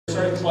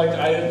starting to collect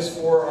items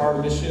for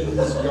our missions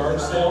yard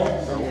sale,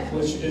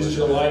 which is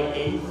July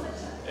 8th.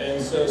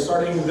 And so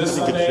starting this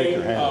Sunday,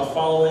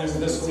 following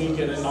this week,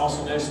 and then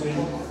also next week,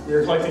 we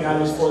are collecting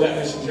items for that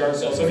missions yard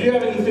sale. So if you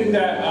have anything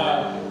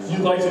that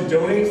you'd like to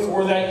donate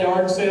for that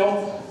yard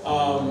sale,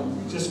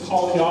 just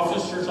call the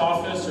office, church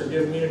office, or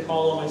give me a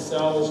call on my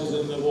cell, which is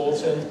in the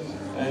bulletin,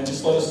 and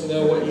just let us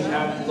know what you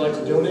have you'd like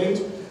to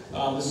donate.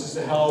 This is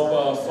to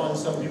help fund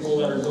some people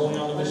that are going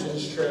on the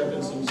missions trip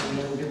and some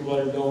young people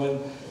that are going.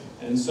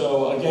 And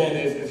so again,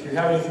 if you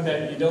have anything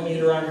that you don't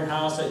need around your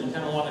house that you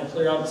kind of want to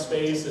clear out the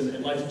space and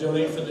like to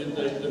donate for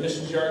the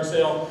missions yard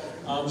sale,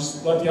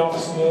 just let the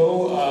office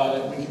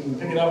know. We can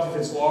pick it up if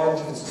it's large,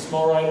 if it's a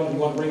small item, if you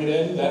want to bring it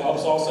in, that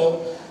helps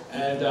also.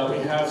 And we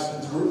have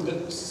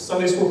some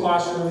Sunday school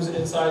classrooms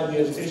inside the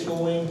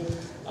educational wing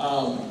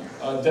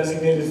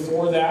designated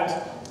for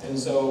that. And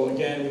so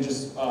again, we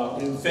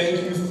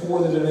thank you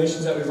for the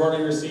donations that we've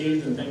already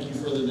received, and thank you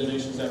for the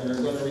donations that we're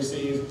going to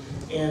receive.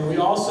 And we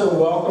also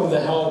welcome the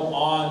help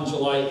on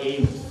July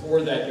 8th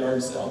for that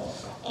yard sale.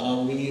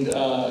 We need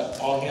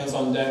all hands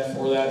on deck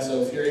for that.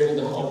 So if you're able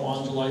to help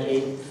on July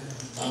 8th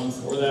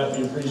for that,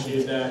 we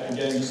appreciate that.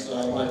 Again, just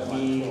let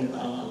me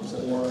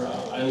or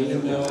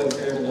Eileen know if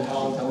you're able to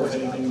help or if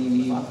anything you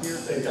need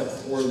pick up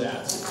for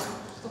that.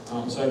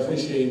 So I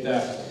appreciate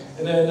that.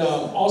 And then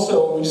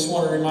also, we just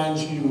want to remind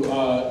you,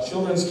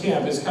 Children's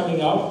Camp is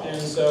coming up,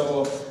 and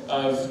so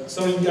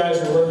some of you guys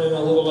are running a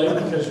little late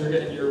because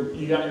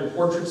you got your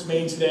portraits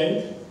made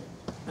today,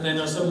 and I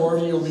know some more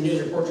of you will be getting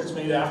your portraits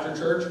made after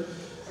church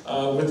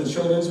with the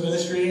children's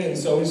ministry. And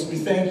so we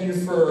thank you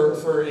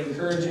for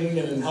encouraging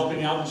and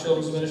helping out the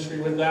children's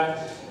ministry with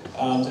that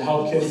to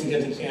help kids to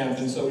get to camp.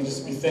 And so we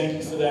thank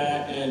you for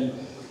that, and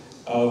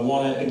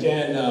want to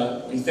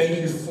again we thank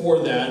you for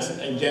that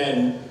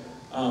again.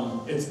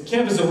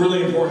 Camp is a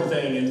really important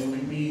thing,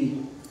 and we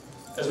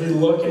as we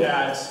look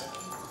at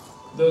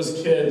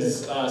those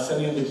kids,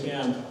 sending them to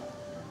camp,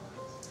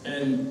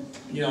 and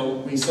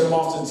we send them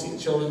off to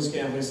children's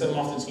camp, we send them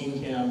off to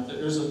teen camp.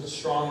 There's a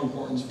strong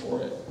importance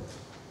for it.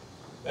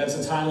 That's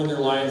a time in their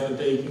life that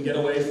they can get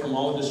away from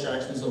all the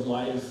distractions of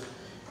life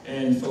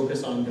and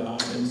focus on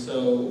God. And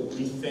so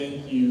we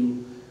thank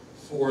you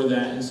for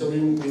that. And so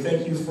we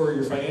thank you for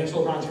your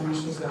financial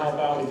contributions to help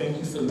out. We thank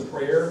you for the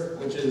prayer,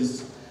 which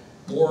is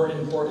more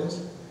important.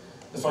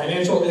 The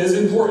financial is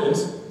important,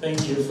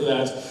 thank you for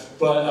that,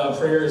 but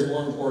prayer is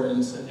more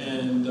important,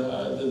 and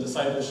the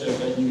discipleship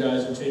that you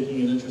guys are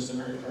taking an interest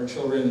in our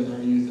children and our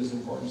youth is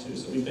important too,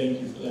 so we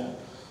thank you for that.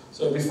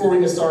 So before we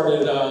get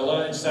started,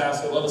 let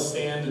us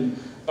stand and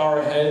bow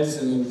our heads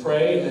and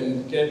pray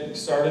and get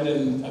started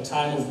in a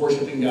time of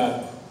worshiping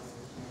God.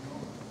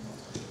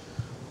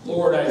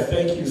 Lord, I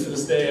thank you for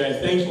this day. I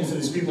thank you for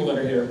these people that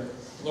are here.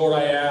 Lord,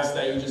 I ask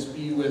that you just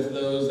be with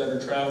those that are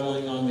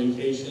traveling on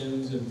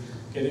vacations and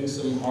getting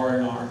some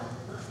R&R.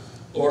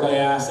 Lord, I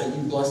ask that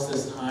you bless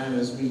this time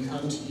as we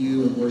come to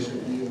you and worship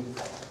you.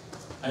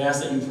 I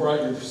ask that you pour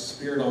out your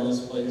spirit on this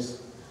place.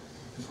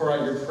 You pour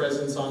out your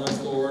presence on us,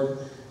 Lord.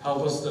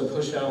 Help us to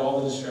push out all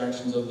the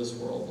distractions of this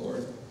world,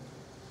 Lord.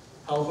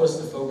 Help us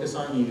to focus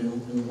on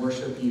you and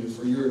worship you,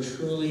 for you are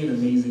truly an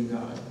amazing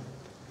God.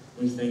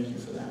 We thank you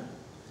for that.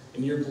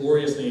 In your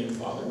glorious name,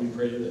 Father, we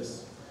pray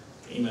this.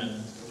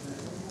 Amen.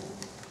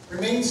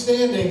 Remain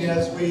standing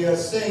as we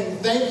sing,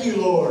 "Thank You,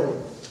 Lord."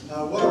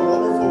 What a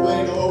wonderful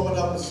way to open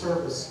up the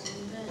service.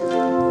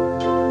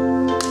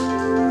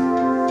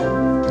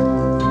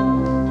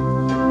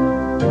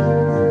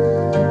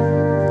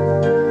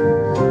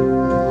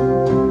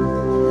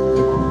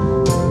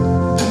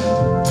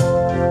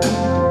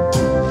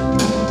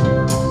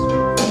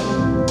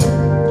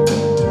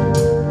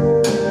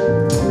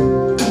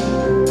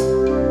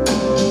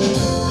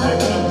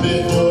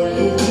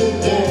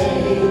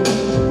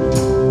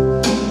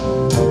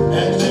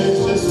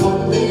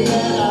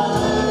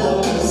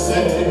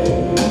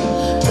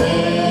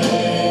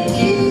 Thank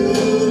you,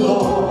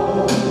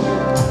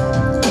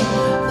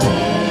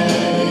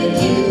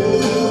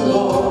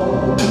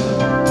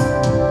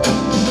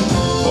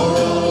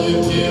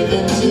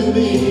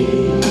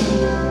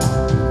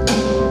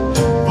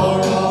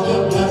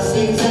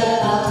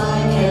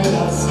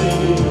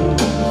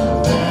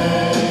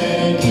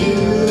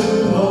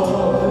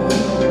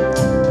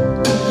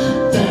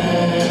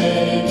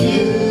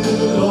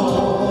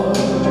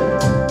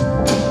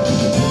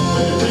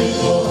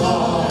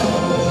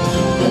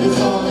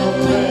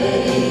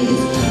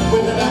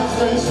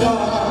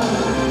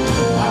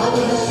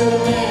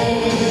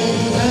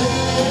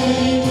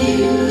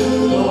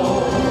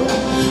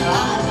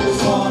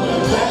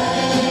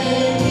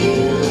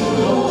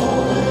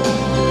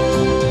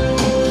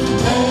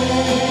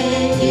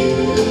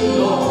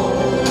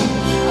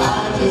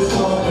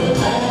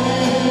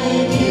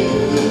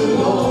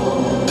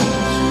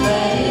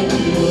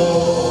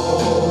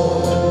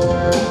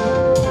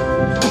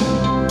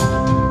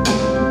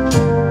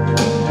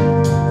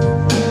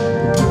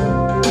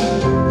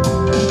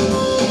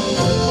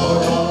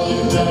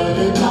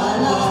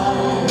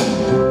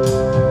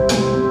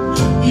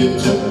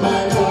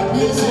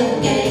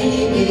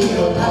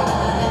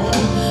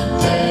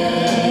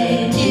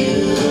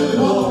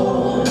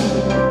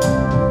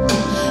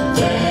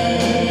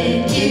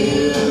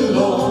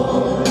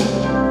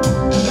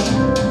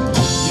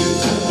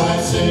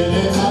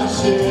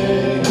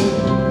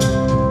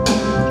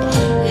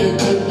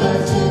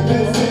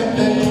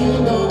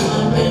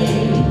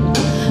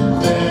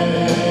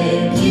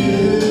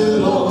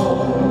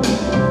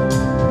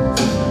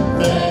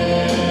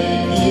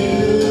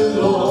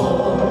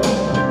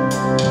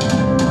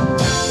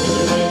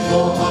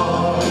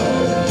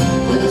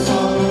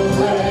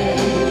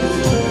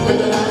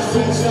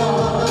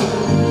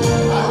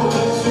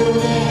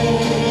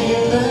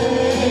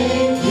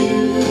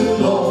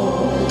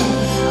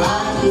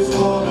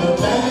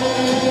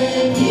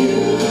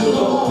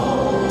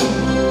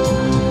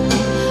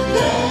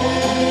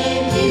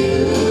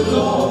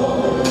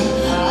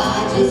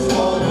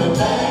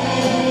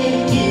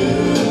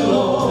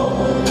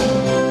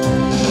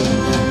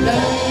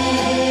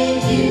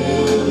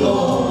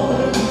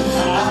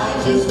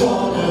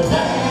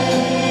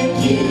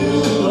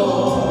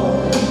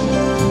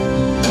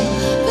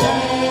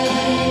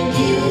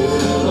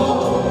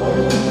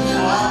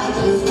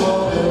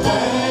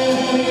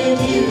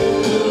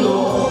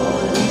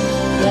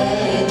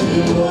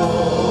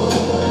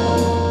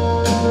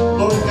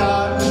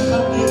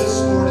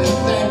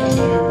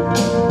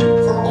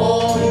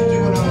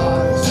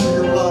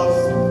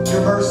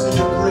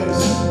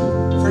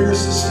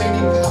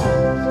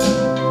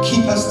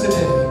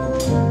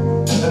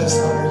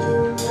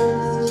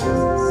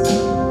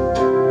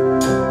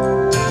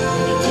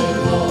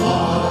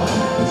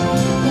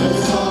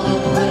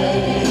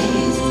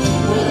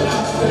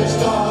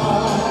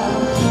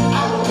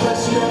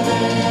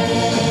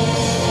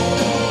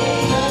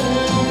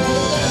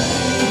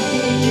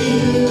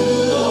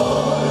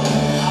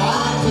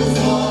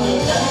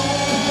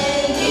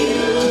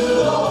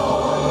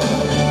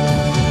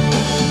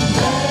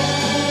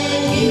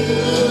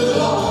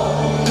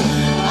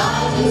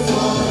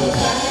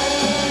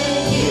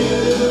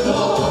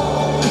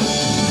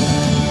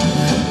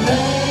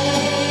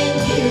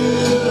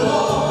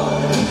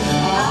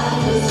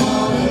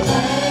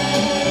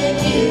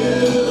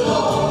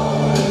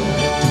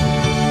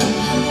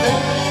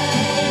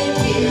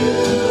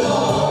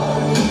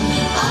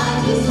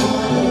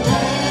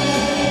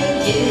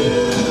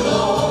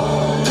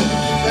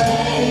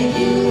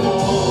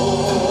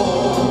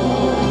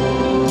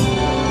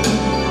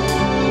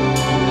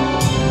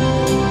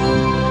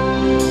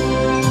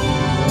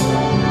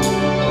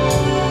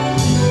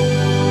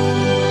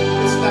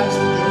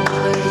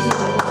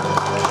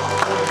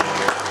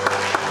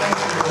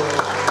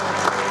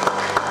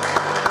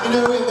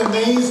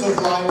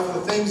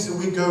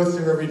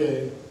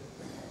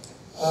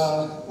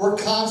 We're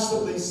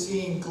constantly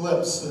seeing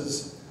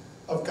glimpses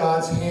of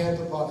God's hand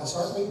upon us,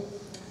 aren't we?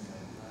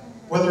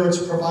 Whether it's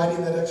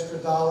providing that extra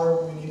dollar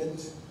when we need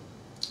it,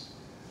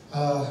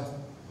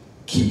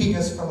 keeping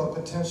us from a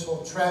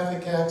potential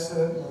traffic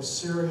accident or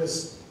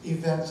serious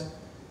event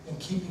and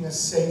keeping us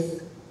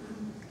safe,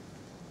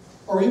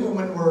 or even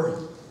when we're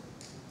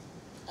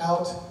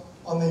out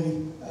on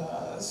the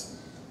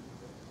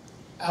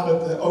out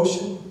at the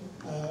ocean,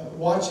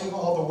 watching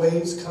all the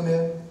waves come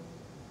in,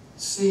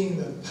 seeing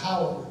the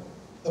power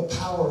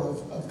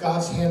of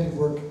God's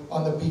handiwork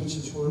on the beach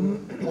as we're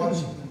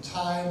watching them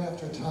time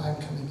after time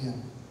coming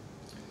in.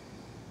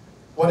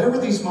 Whatever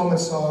these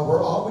moments are,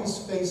 we're always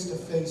face to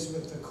face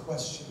with the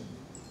question,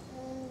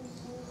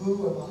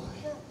 who am I?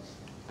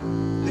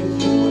 That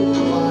you would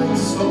provide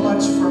so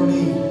much for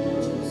me,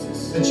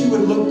 that you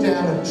would look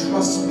down and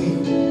trust me,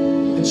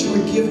 that you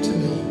would give to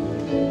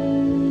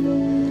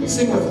me.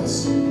 Sing with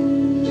us.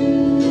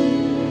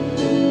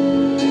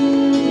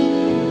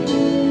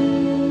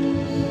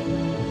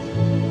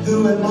 Who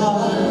am I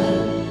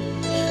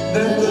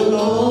that the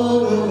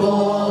Lord of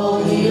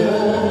all the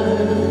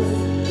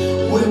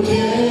earth would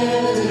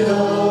care to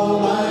know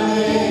my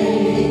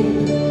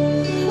name,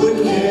 would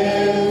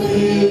care to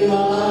be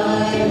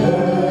my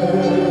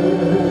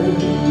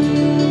hurt?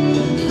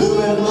 Who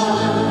am I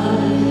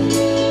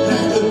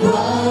that the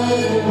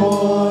bright and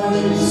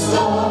morning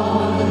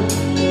star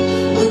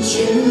would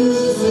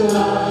choose to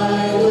lie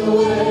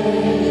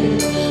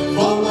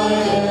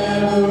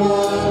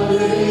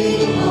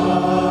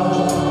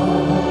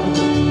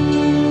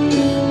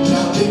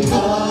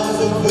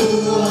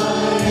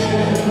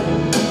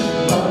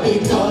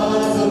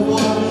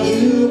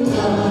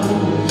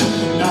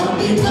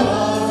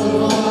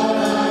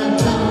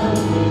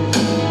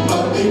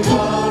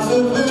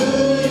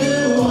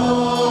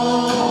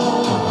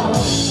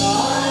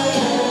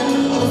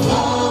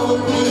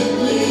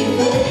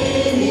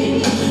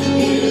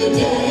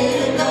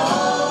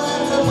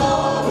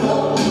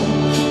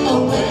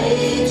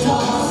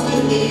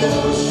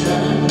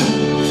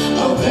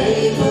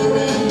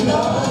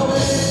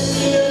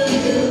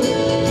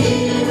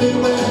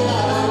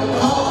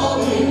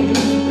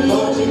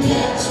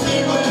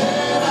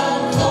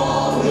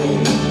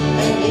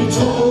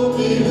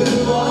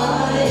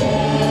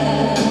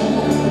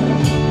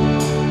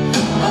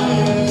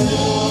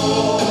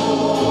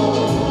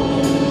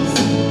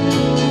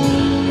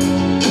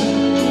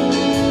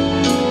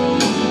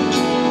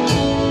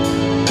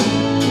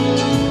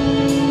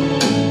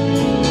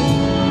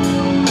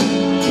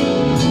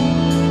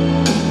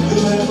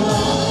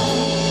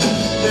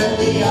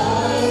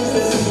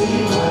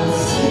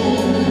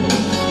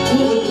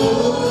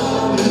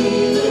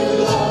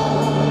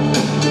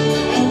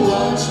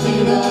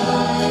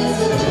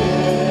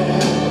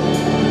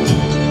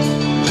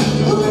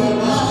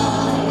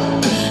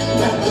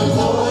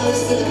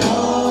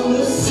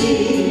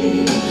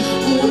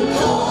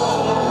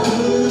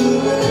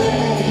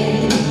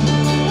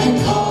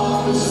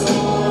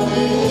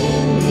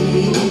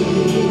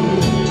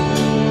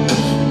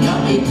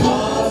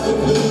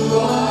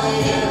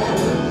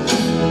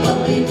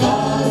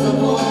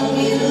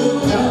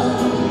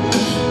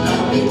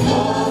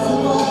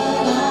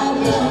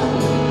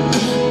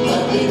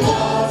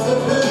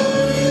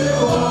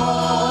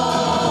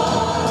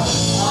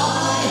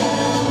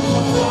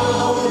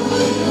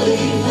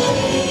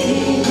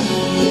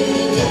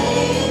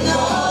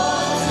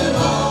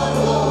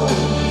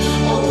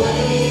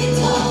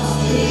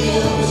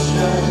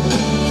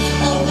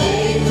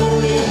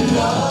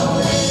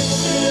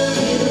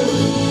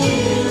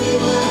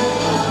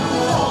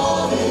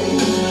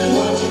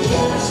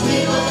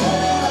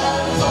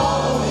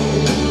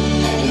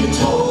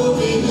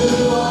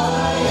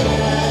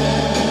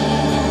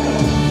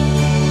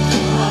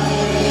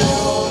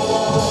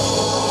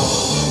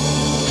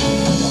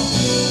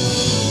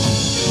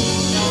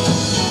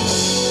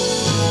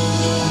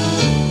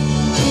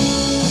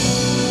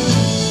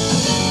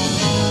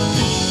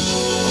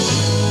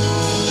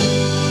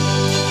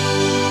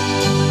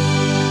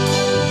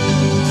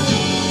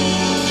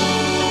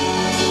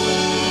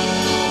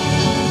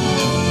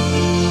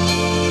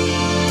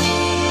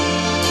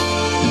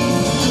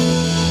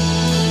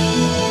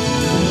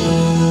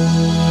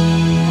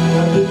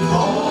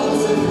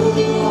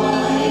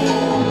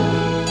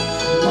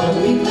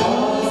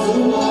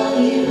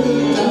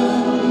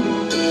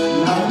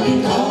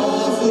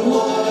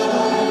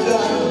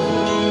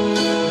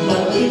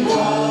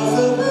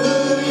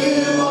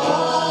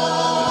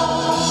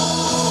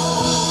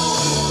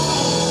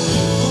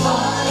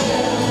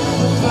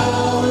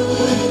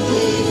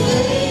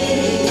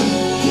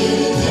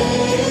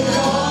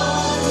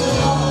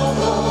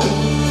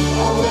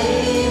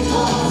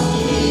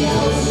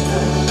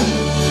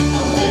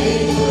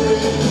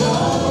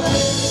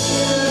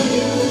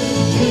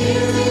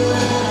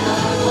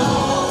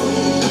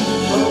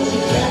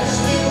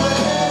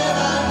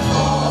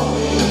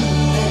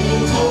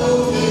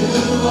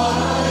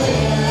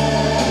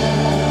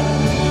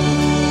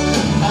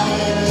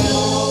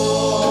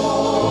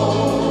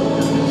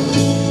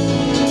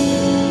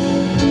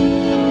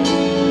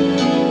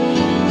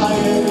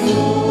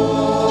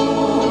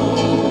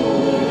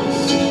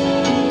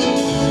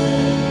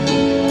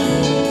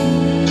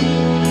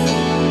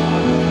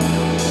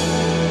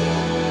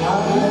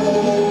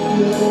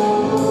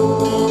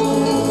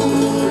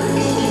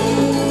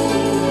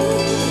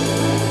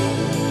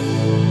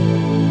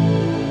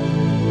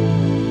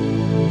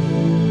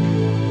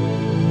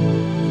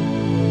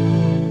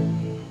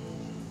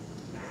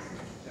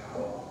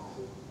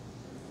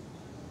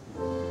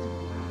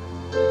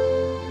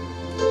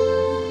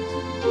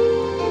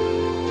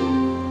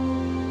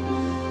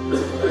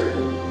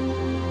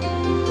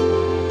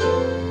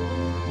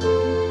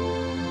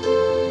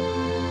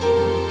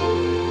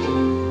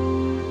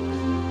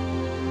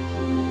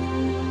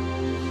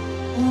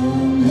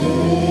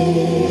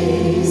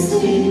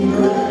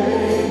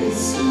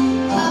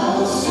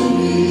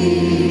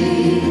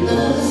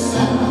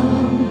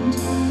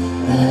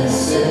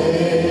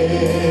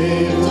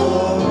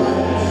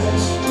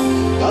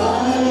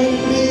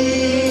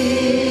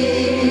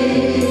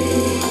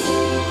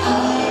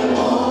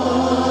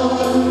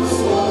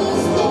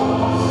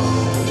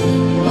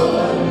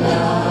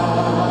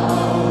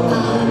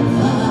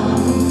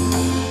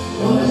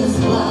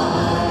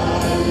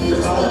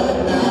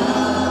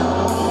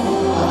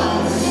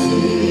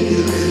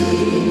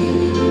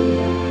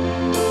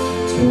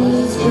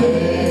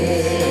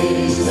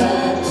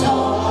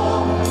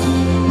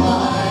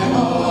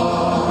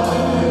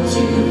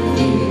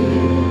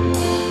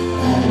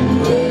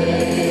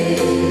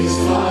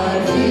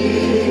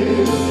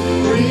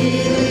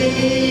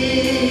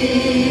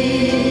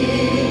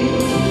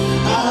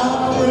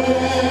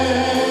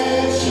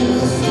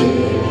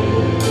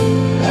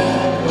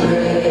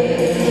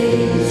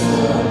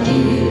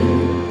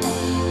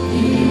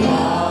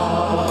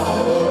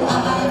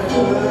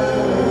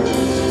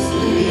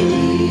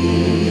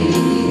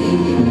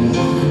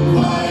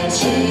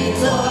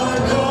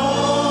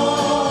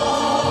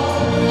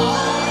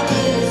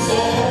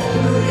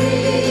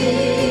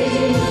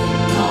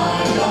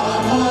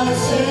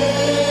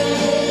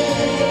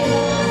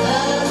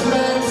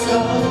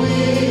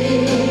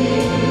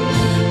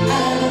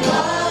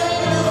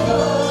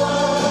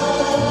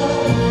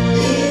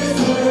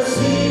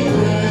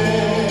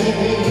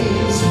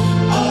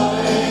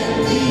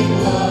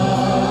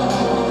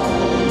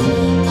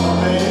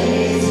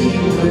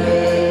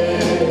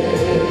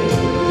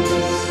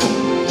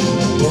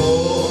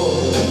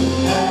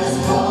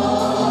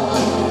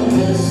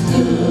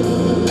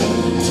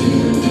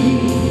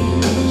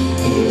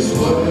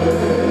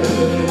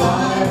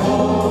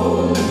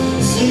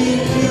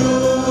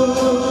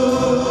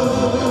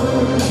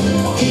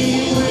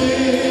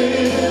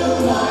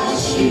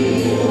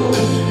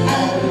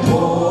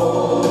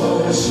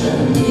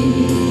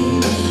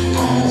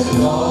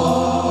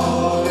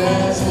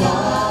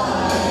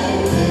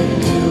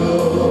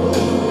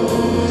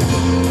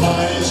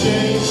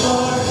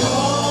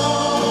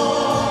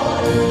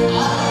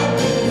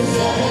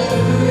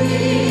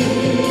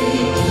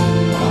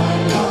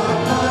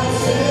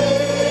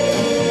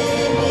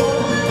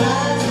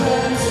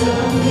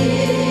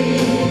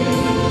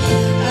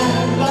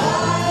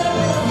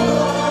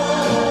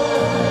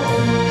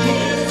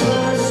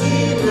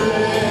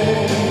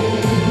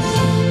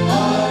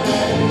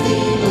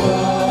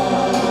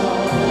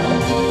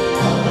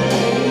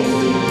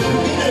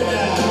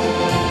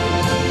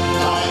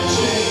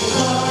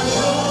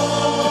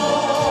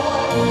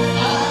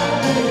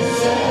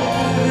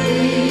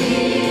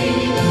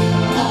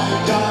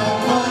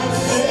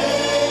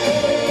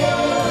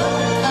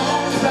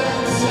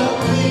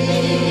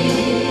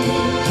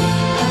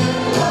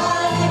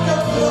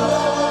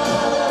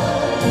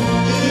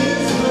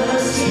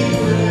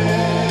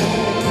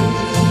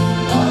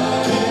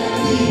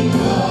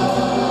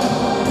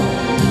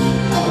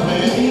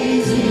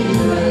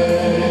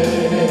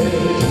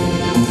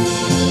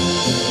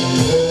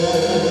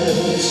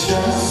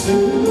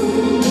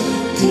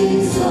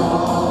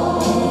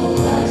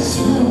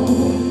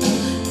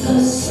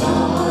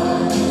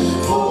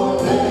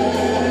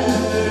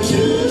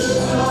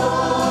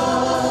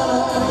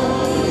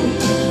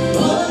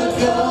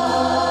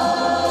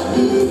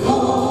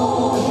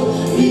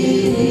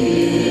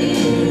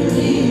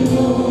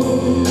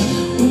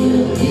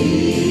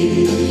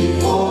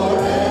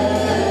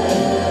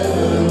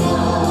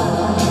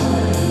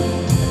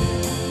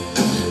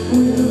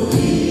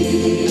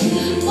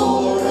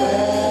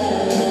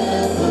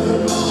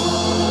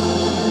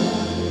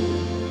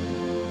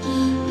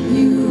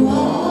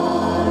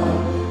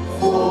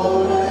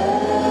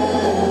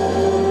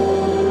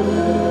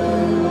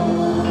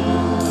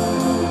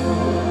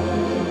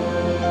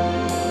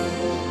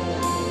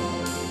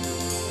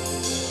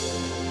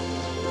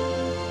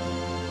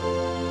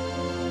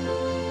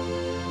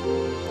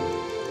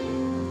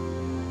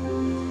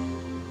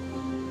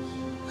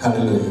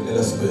Hallelujah. Let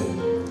us pray.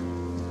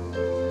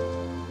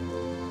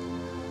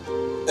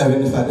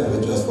 Heavenly Father,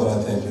 we just want to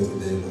thank you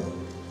today, Lord.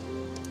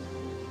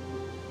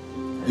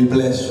 We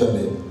bless your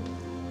name.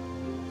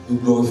 We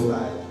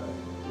glorify you.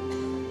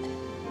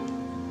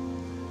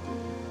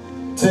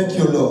 Thank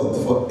you, Lord,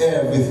 for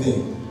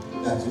everything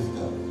that you've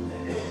done.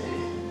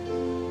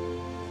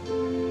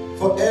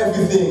 For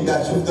everything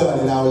that you've done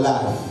in our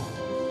life.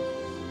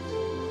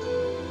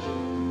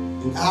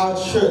 In our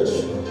church.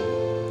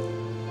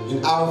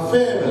 In our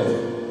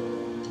family.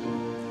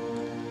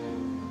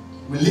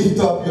 We lift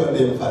up your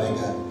name, Father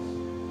God.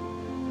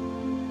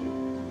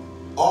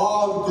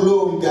 All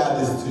glory,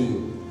 God, is to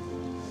you.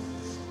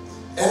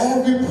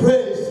 Every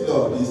praise,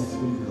 Lord, is to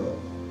you, Lord.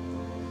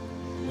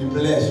 We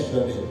bless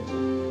your name.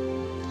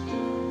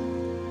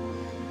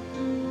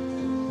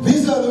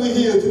 Reason we're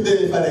here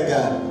today, Father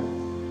God,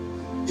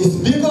 is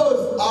because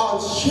our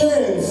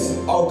chains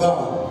are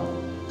gone.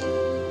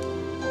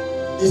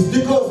 It's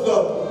because,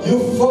 Lord, you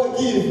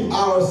forgive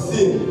our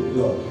sin,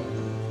 Lord.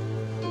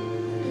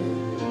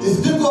 It's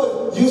because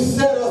you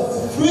set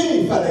us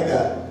free, Father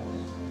God.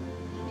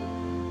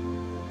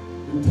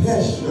 We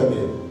bless your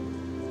name.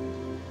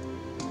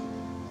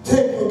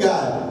 Thank you,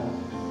 God,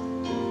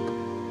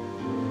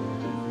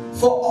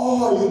 for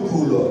all you do,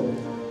 Lord.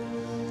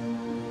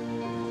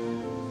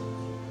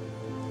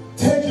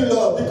 Thank you,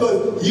 Lord,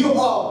 because you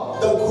are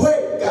the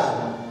great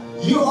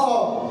God. You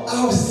are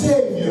our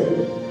Savior.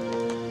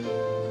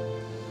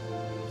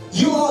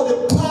 You are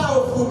the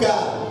powerful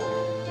God.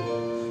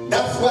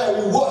 That's why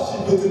we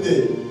worship you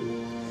today.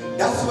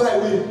 That's why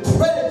we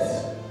praise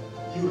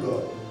you,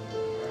 Lord.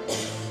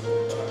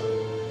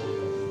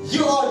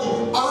 You are the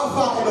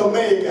Alpha and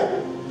Omega,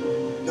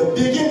 the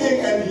beginning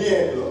and the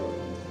end, Lord.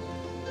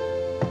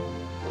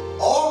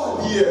 All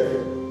the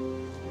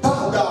earth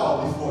bow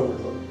down before you,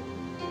 Lord.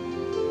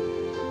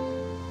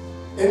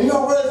 And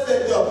your word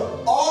said, Lord,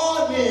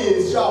 all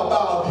knees shall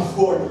bow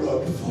before you,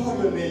 Lord, before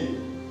your name.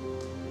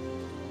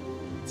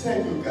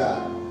 Thank you,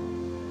 God.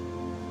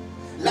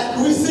 Like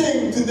we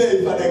sing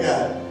today, Father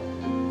God.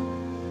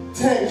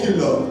 Thank you,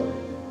 Lord.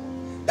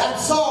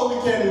 That's all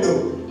we can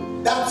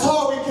do. That's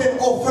all we can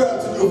offer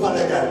to you,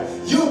 Father God.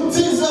 You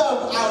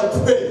deserve our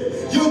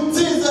praise. You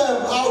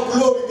deserve our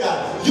glory,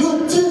 God. You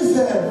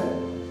deserve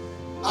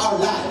our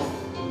life.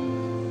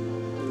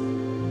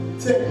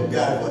 Thank you,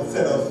 God, for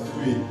setting us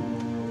free.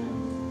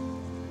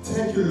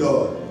 Thank you,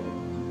 Lord.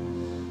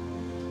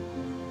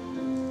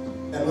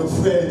 And we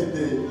pray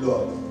today,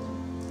 Lord,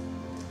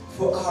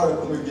 for our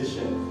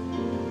congregation.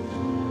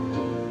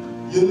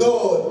 You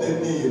know the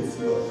needs,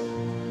 Lord.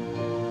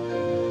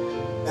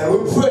 And we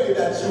pray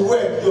that you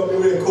work your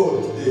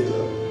miracle today,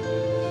 Lord.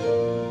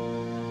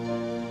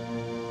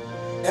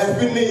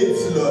 Every need,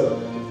 Lord,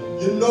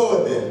 you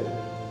know them.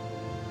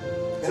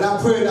 And I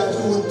pray that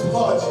you will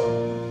touch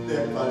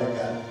them, Father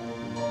God.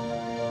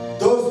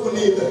 Those who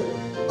need a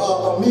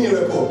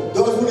miracle,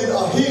 those who need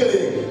a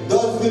healing,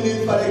 those who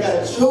need, Father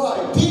God,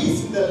 joy,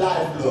 peace in their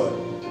life, Lord.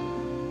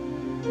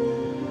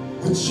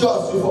 We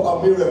trust you for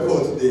a miracle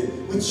today.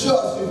 We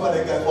trust you,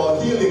 Father God,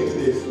 for healing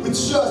today. We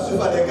trust you,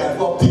 Father God,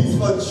 for peace,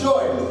 for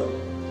joy, Lord.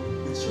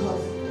 We trust you,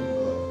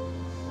 Lord.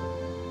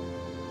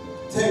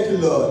 Thank you,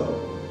 Lord,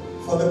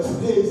 for the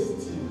praise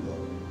team,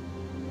 Lord.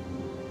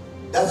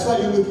 That's why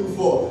you're looking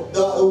for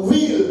the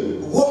real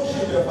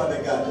worshiper,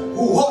 Father God,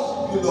 who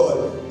worship you, Lord,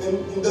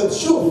 in the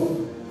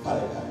truth,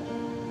 Father God.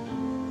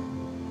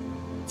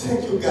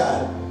 Thank you,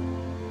 God,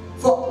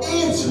 for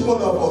each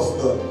one of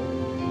us, Lord.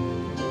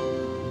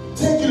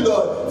 Thank you,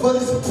 Lord, for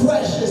this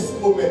precious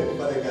moment,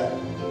 Father God.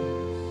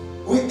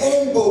 We're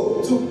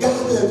able to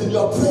gather in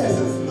your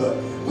presence, Lord.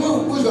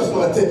 We just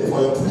want to thank you for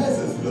your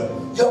presence,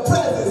 Lord. Your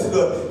presence,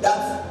 Lord,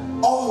 that's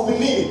all we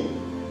need.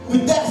 We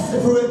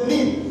desperate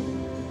need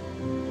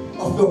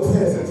of your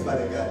presence,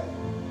 Father God.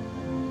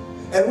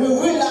 And we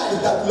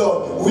realize that,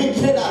 Lord, we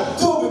cannot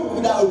do it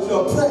without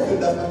your presence.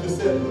 That's what you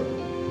said, Lord.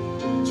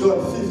 John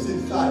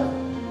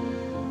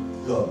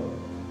 15:5. Lord,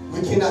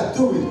 we cannot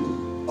do it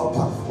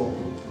apart from you.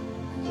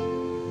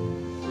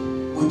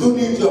 We do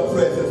need your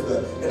presence,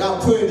 Lord. And I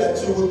pray that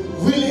you would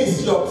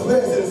release your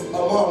presence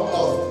among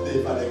us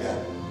today, Father God.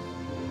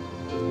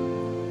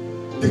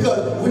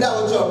 Because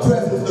without your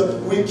presence, Lord,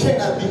 we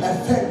cannot be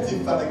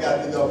effective, Father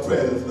God, in your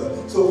presence, Lord.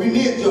 So we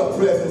need your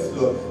presence,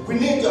 Lord. We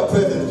need your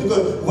presence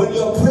because when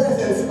your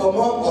presence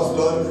among us,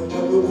 Lord,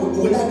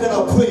 we're not going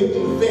to pray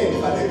in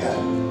vain, Father God.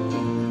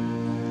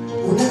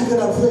 We're not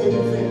going to pray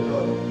in vain,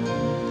 Lord.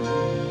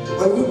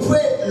 When we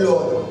pray,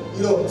 Lord,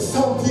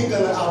 something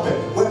gonna happen.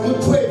 When we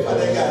pray,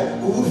 Father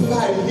God, we will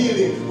find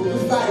healing, we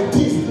will find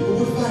peace, we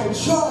will find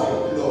joy,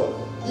 Lord,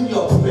 in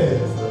your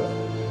presence, Lord.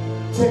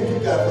 Thank you,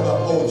 God, for the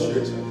whole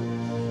church.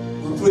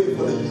 We pray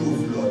for the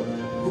youth, Lord.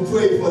 We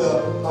pray for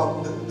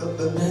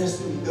the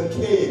nursery, the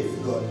kids,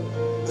 Lord.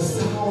 The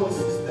sound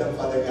system,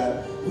 Father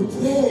God. We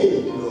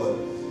pray, Lord.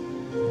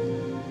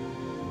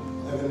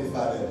 Heavenly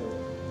Father,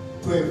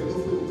 pray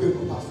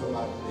for Pastor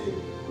Mark today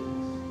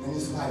and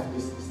his wife,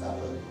 Mrs.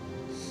 Lord.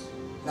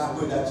 And I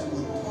pray that you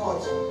will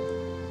touch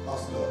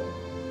us, Lord.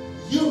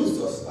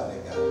 Use us, Father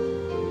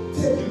God.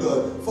 Thank you,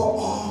 Lord, for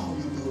all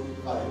you do,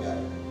 Father God.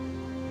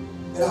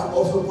 And I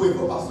also pray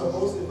for Pastor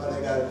Jose,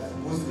 Father God,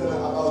 who's going to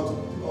allow to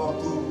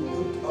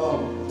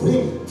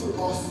bring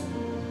to us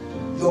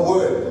your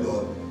word,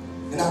 Lord.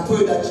 And I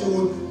pray that you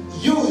would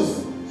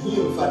use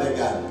him, Father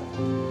God,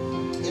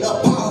 in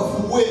a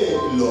powerful way,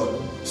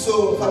 Lord.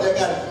 So, Father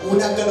God, we're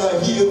not going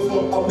to hear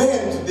from a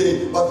man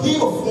today, but hear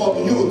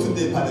from you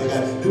today, Father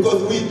God.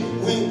 Because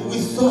we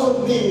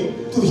so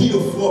need to hear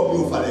from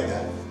you, Father God.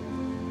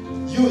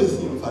 Use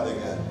him, Father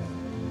God.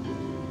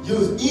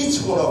 Use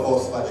each one of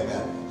us, Father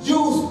God.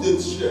 Use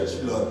the church,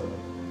 Lord.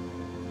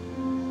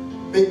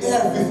 May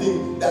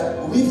everything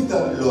that we've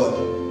done, Lord,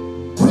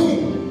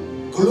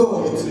 bring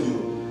glory to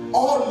you.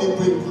 Only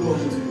bring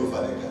glory to you,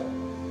 Father God.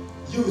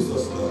 Use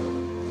us, Lord.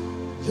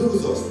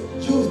 Use us.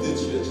 Use the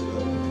church,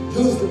 Lord.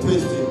 Use the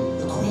praise team,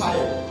 the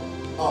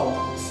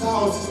choir,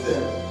 sound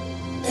system,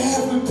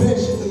 every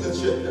precious in the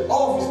church, the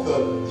office,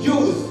 Lord.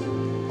 Use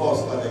us,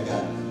 Father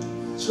God,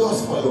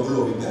 just for your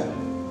glory, God.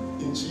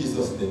 In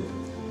Jesus' name,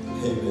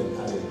 amen.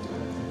 Hallelujah.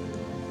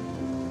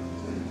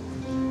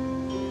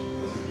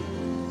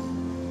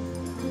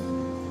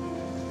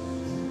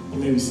 You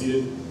may be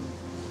seated.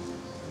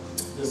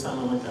 This time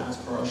I'd like to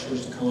ask for our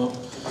ushers to come up.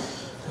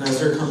 And as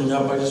they're coming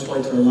up, I just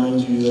like to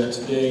remind you that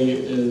today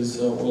is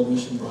World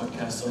Mission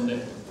Broadcast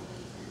Sunday.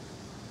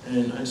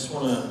 And I just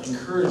want to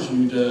encourage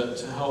you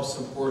to help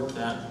support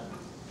that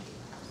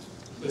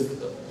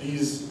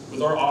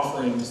with our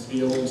offerings, to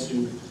be able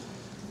to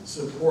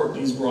support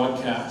these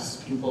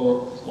broadcasts.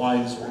 People's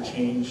lives are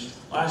changed.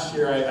 Last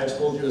year I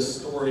told you a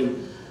story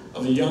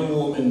of a young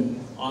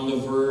woman on the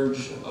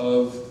verge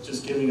of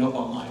just giving up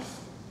on life.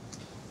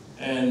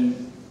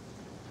 And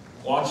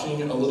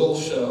watching a little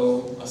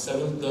show, the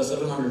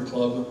 700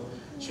 Club,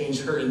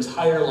 changed her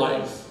entire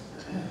life.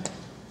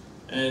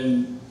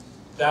 And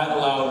that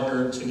allowed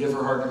her to give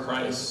her heart to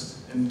Christ.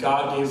 And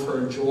God gave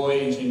her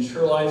joy and changed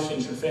her life,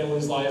 changed her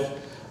family's life,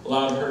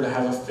 allowed her to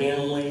have a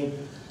family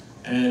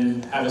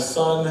and have a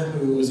son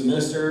who is a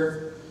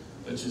minister,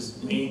 which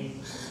is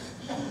me.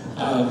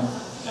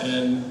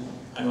 And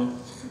I don't.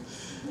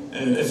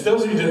 And if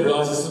those of you didn't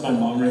realize, this is my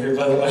mom right here,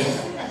 by the way.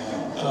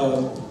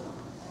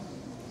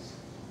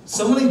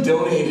 Somebody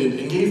donated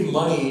and gave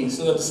money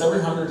so that the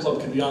 700 Club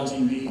could be on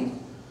TV,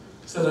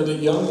 so that a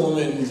young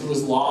woman who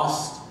was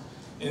lost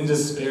in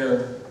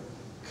despair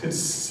could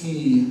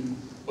see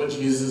what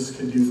Jesus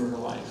could do for her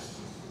life.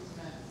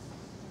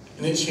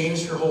 And it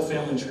changed her whole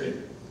family tree.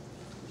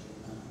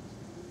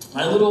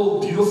 My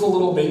little, beautiful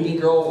little baby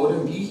girl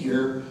wouldn't be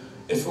here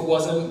if it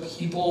wasn't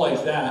people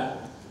like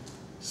that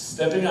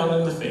stepping out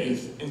in the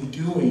faith and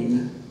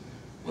doing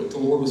what the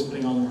Lord was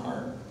putting on their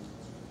heart.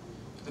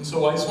 And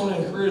so I just want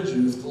to encourage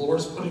you, if the Lord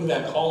is putting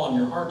that call on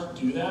your heart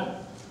to do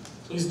that,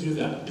 please do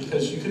that,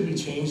 because you could be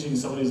changing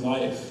somebody's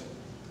life.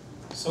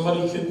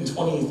 Somebody could, in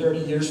 20, 30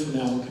 years from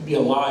now, could be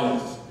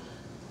alive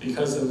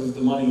because of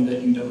the money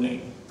that you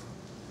donate.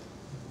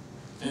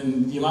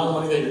 And the amount of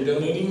money that you're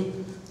donating,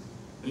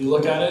 when you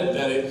look at it,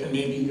 that it can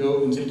maybe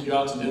go and take you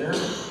out to dinner,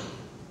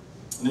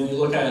 and then you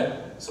look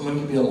at someone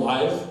could be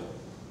alive,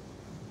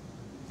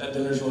 that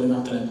dinner's really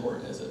not that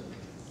important, is it?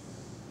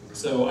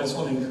 So I just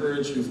want to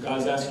encourage you, if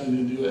God's asking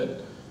you to do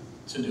it,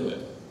 to do it.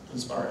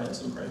 Let's bow our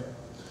heads and pray.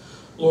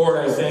 Lord,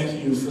 I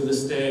thank you for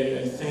this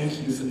day. I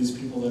thank you for these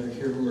people that are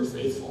here who are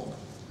faithful.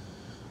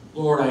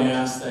 Lord, I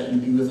ask that you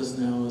be with us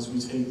now as we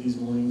take these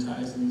morning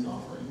tithes and these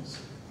offerings.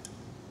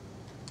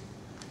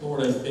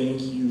 Lord, I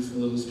thank you for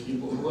those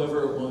people,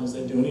 whoever it was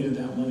that donated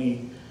that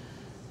money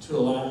to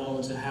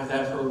allow to have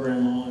that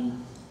program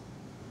on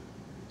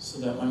so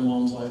that my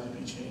mom's life could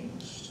be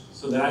changed,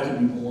 so that I could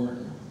be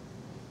born,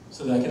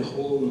 so that I could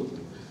hold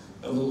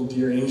a little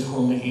dear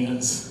angel in my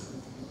hands.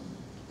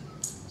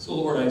 So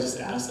Lord, I just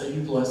ask that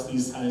you bless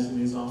these tithes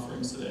and these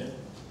offerings today.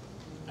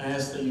 I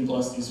ask that you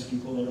bless these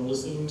people that are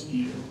listening to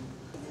you,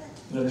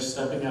 that are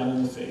stepping out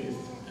in the faith,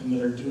 and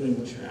that are doing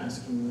what you're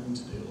asking them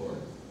to do, Lord.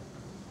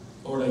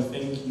 Lord, I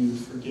thank you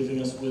for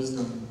giving us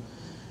wisdom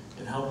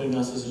and helping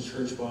us as a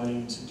church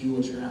body to do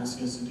what you're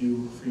asking us to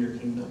do for your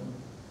kingdom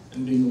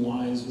and being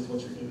wise with what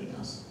you're giving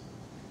us.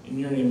 In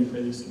your name we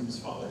pray these things,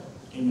 Father.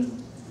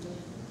 Amen.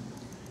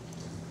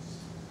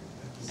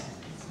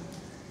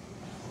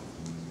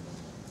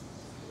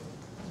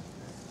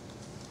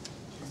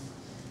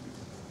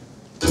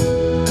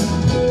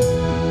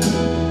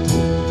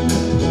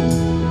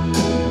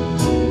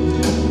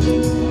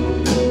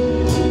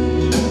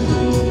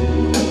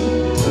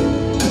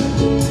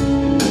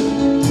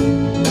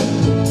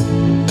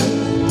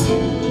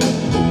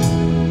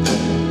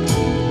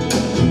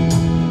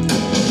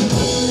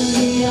 Open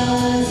the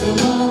eyes of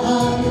my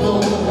heart,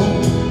 Lord.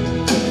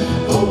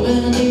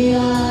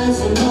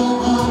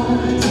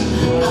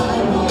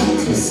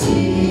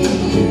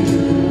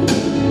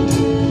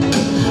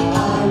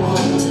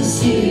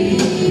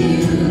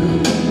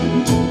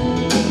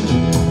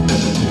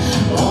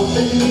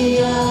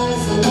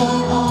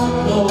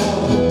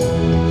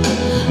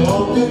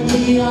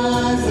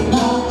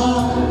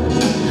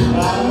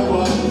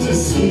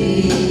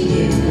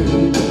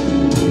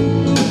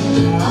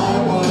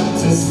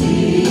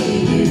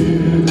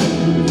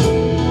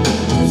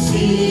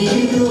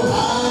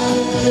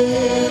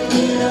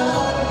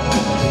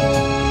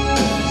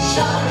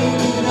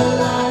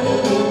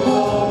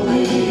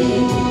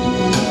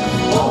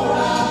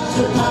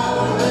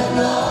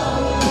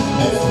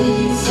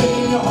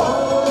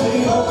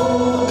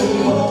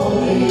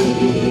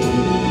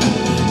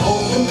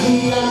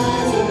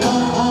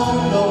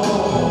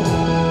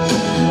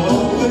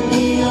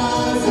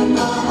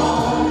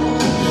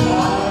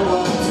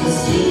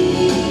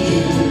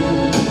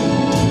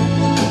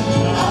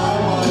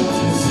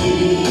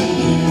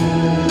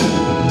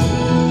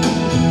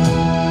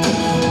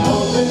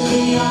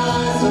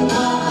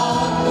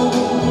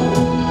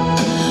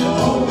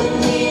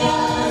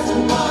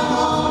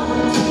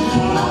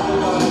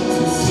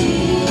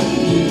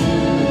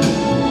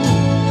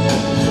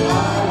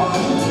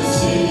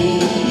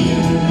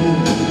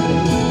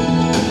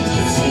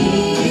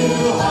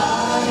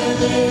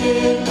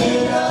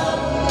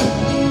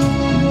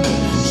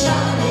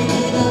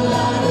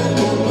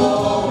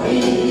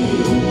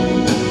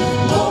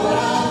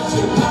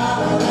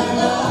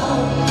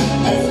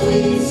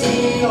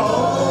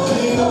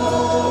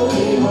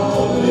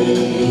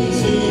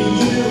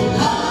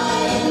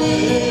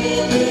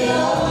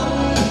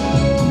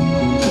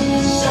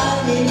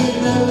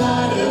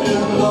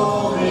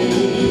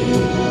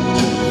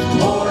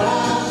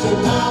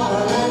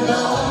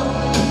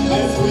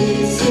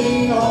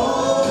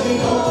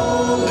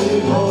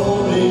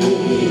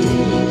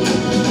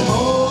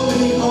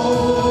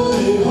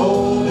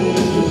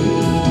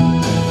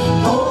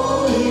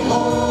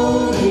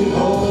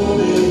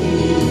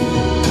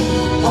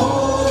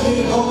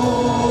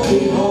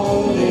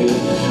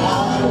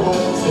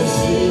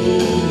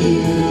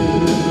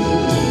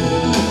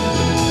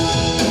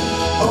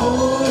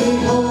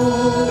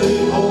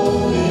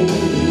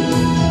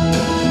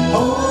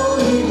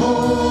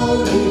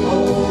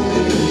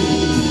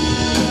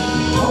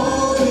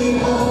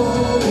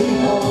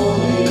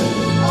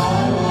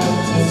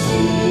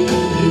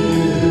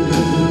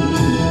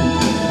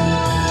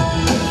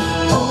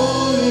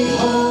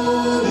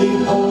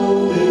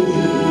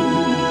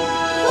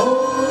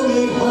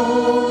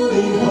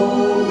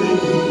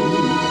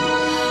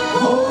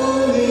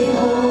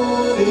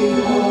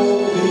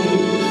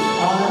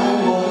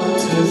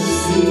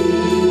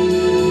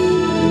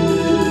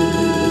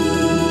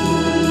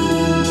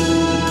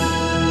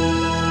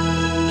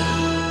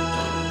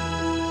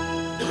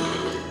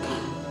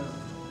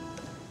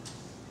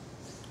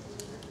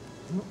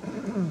 If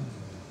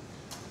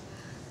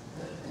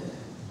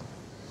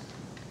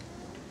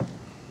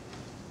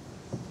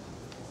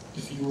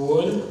you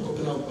would,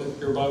 open up with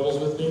your Bibles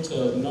with me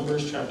to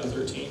Numbers chapter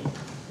 13.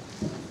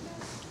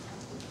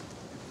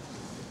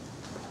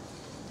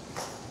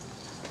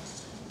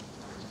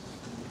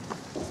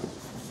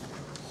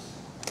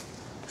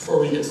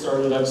 Before we get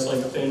started, I'd just like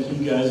to thank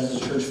you guys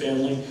as a church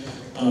family.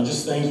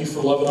 Just thank you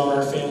for loving on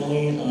our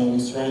family.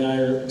 Sarah and I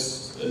are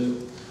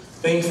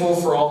thankful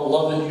for all the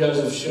love that you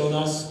guys have shown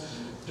us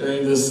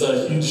during this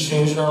huge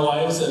change in our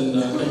lives, and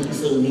thank you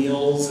for the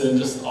meals and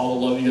just all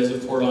the love you guys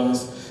have poured on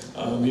us.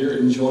 You're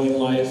enjoying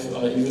life,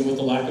 even with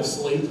the lack of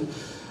sleep.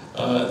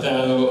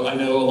 Though I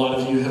know a lot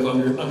of you have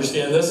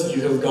understand this.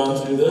 You have gone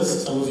through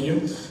this, some of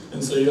you,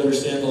 and so you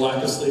understand the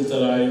lack of sleep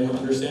that I am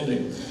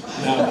understanding.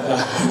 Now,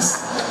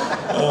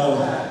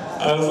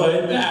 I was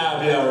like, nah,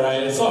 I'll be all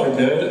right. It's all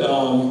good.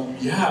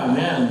 Yeah,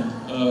 man,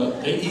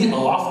 they eat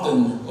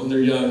often when they're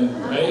young,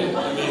 right?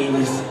 I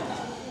mean,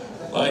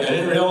 like, I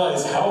didn't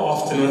realize how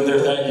often when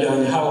they're that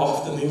young, how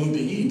often they need to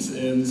eat.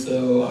 And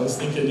so I was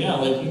thinking, yeah,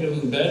 like, you get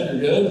them to bed,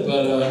 you're good,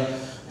 but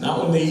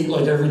not when they eat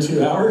like every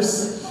 2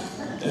 hours.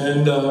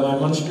 And my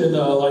munchkin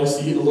likes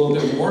to eat a little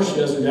bit more. She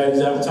has her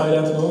daddy's appetite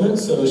at the moment,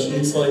 so she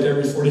eats like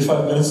every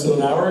 45 minutes to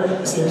an hour,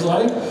 it seems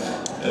like.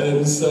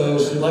 And so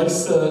she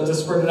likes to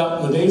spread it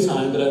out in the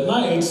daytime, but at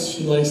night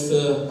she likes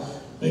to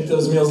make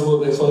those meals a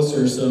little bit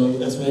closer, so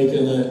that's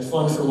making it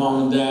fun for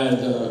mom and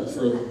dad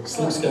for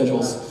sleep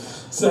schedules.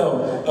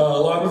 So a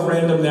lot of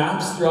random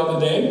naps throughout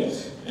the day,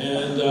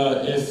 and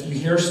if you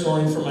hear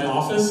snoring from my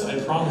office,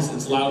 I promise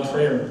it's loud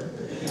prayer.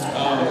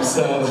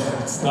 So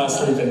it's not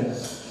sleeping.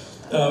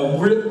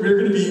 We're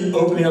going to be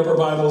opening up our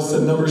Bibles to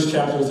Numbers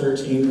chapter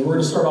 13. We're going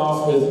to start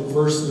off with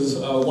verses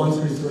 1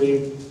 through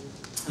 3,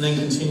 and then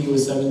continue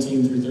with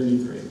 17 through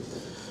 33.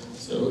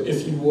 So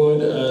if you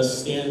would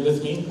stand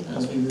with me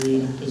as we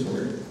read his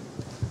word.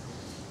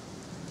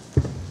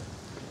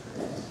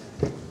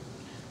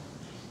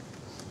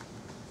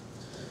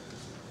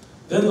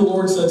 Then the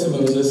Lord said to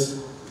Moses,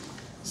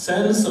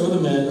 "Send some of the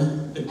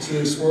men to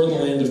explore the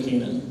land of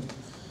Canaan,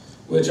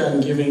 which I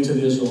am giving to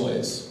the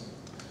Israelites.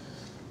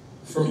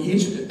 From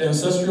each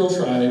ancestral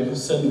tribe,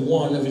 send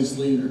one of its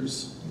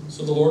leaders."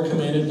 So the Lord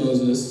commanded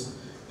Moses,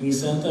 and he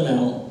sent them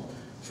out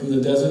from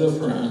the desert of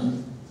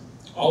Paran.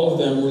 All of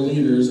them were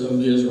leaders of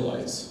the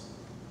Israelites.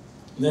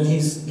 And then he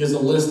gives a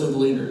list of the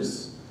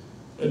leaders,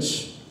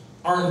 which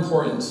aren't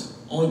important.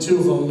 Only 2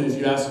 of them, if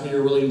you ask me,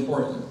 are really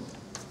important.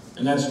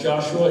 And that's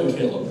Joshua and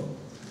Caleb.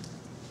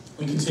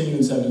 We continue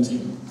in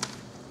 17.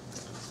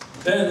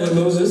 Then when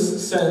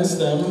Moses sends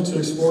them to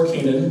explore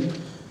Canaan,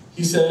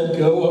 he said,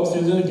 "Go up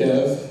through the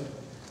Negev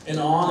and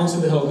on into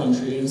the hill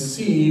country and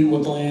see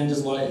what the land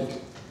is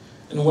like,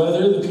 and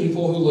whether the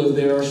people who live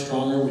there are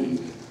strong or weak,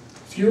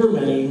 few or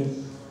many.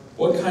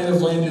 What kind of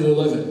land do they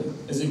live in?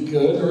 Is it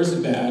good or is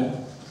it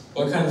bad?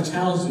 What kind of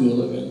towns do they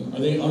live in?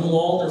 Are they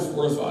unwalled or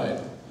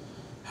fortified?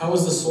 How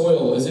is the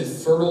soil? Is it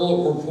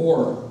fertile or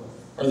poor?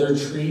 Are there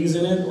trees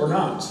in it or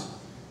not?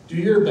 Do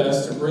your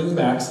best to bring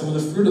back some of the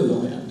fruit of the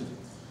land."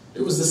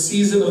 It was the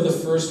season of the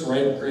first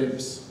ripe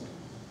grapes.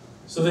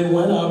 So they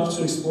went up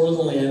to explore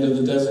the land of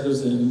the desert of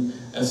Zin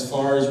as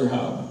far as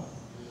Rahab.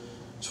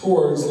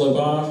 Towards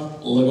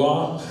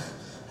Leba,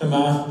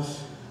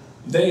 Hamath,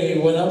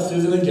 they went up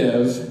through the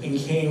Negev and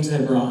came to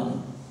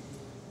Hebron,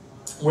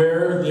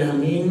 where the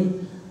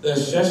Hamim, the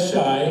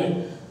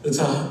Sheshai, the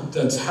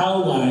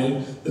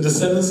Talmai, the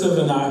descendants of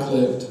Anak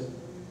lived.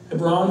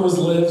 Hebron was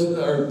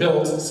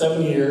built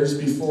 7 years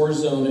before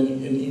Zon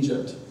in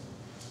Egypt.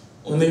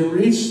 When they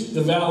reached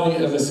the valley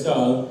of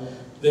Escol,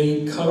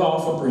 they cut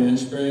off a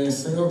branch bearing a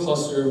single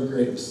cluster of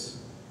grapes.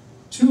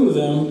 2 of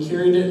them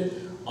carried it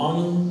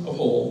on a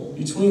pole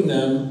between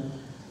them,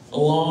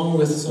 along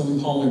with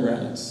some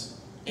pomegranates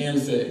and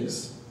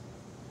figs.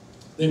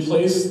 The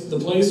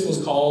place was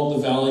called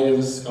the Valley of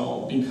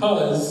Escol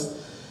because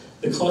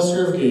the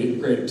cluster of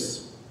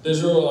grapes the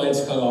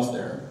Israelites cut off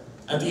there.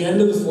 At the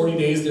end of the 40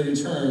 days, they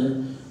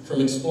returned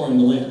from exploring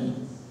the land.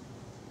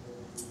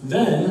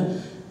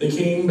 Then they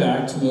came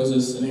back to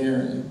Moses and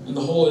Aaron and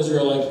the whole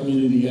Israelite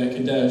community at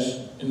Kadesh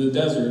in the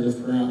desert of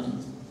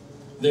Paran.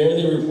 There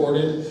they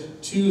reported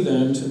to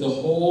the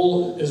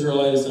whole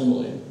Israelite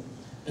assembly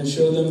and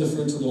showed them the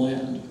fruits of the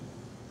land.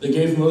 They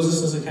gave Moses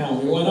this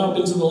account: "We went up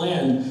into the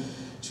land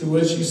to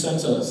which you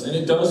sent us, and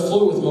it does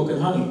flow with milk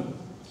and honey.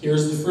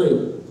 Here's the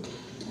fruit.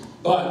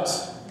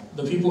 But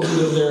the people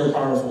who live there are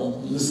powerful,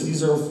 and the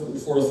cities are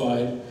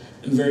fortified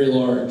and very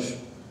large.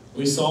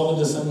 We saw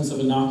the descendants of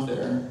Anak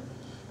there.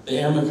 The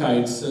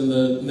Amalekites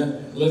live in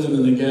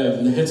the Negev,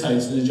 and the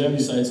Hittites and the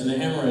Jebusites and the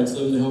Amorites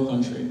live in the hill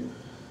country,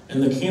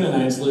 and the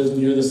Canaanites live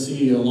near the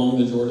sea along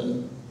the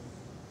Jordan."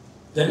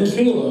 Then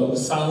Caleb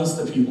silenced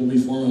the people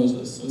before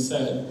Moses and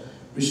said,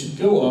 "We should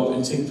go up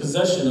and take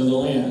possession of the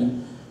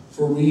land,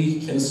 for we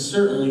can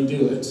certainly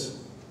do it."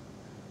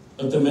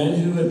 But the men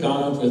who had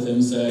gone up with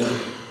him said,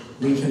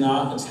 "We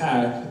cannot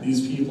attack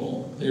these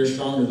people. They are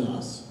stronger than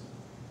us."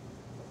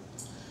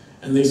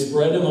 And they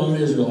spread among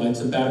the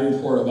Israelites a bad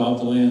report about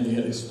the land they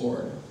had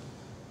explored.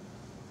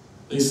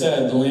 They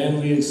said, "The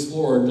land we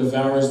explored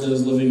devours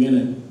those living in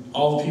it.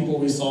 All the people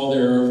we saw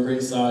there are of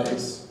great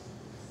size.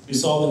 We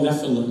saw the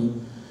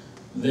Nephilim.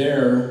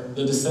 There,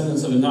 the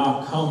descendants of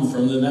Enoch come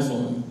from the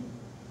Nephilim.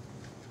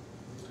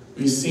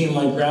 We seem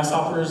like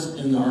grasshoppers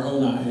in our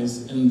own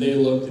eyes, and they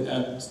look at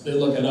us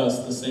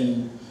the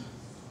same."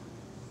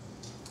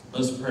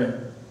 Let's pray.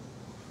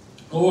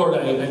 Lord,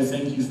 I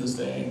thank you for this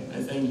day.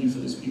 I thank you for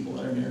these people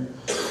that are here.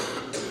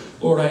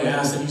 Lord, I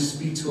ask that you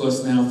speak to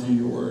us now through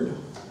your word.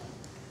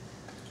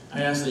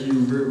 I ask that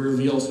you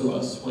reveal to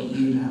us what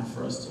you'd have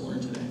for us to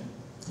learn today.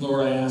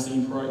 Lord, I ask that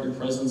you pour out your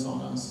presence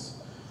on us.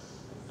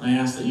 And I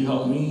ask that you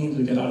help me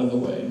to get out of the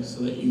way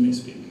so that you may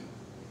speak.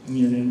 In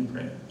your name we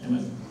pray.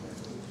 Amen.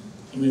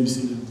 You may be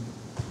seated.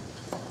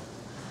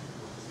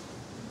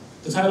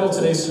 The title of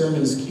today's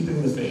sermon is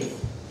Keeping the Faith.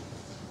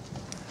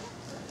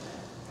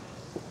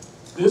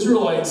 The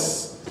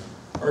Israelites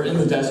are in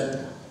the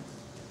desert,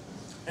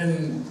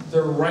 and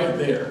they're right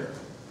there.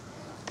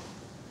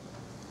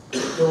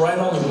 They're right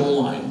on the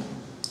goal line.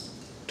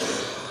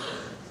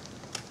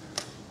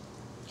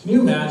 Can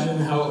you imagine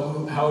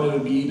how it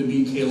would be to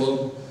be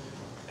Caleb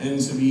and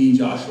to be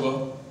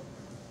Joshua?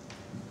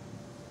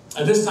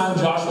 At this time,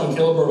 Joshua and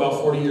Caleb were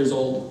about 40 years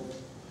old.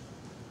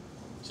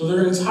 So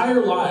their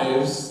entire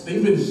lives,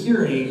 they've been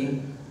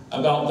hearing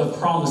about the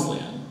promised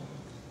land.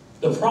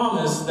 The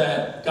promise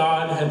that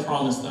God had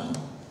promised them.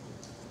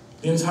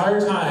 The entire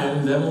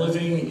time, them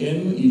living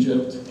in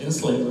Egypt, in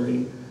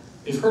slavery,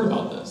 they've heard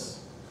about this.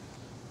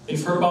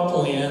 They've heard about the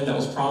land that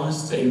was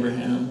promised to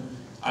Abraham,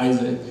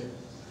 Isaac,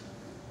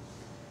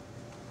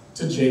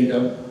 to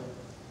Jacob.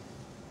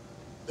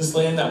 This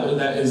land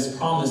that is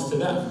promised to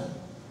them.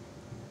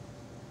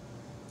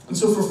 And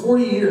so for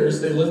 40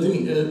 years, they lived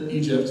in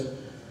Egypt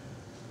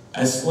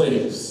as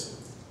slaves,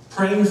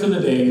 praying for the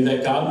day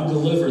that God would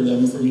deliver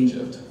them from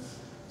Egypt,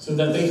 so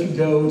that they could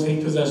go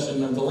take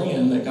possession of the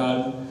land that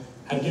God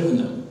had given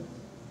them.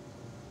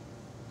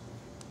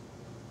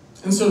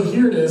 And so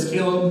here it is,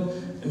 Caleb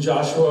and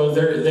Joshua,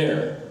 they're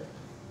there.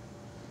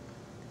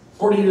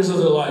 40 years of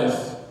their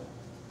life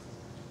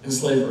in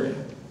slavery.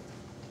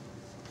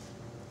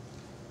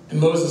 And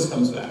Moses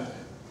comes back.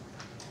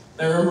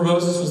 Now remember,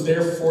 Moses was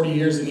there for 40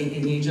 years in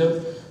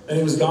Egypt, then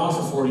he was gone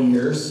for 40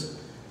 years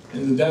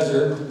in the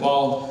desert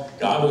while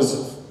God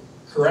was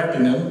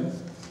correcting him.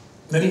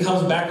 Then he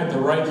comes back at the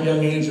ripe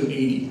young age of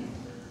 80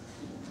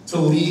 to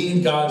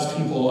lead God's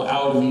people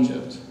out of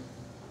Egypt.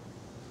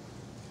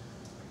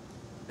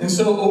 And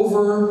so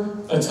over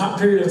a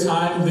period of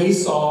time, they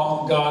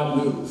saw God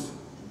move.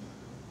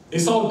 They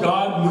saw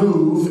God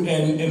move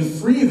and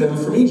free them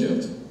from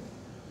Egypt.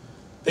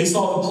 They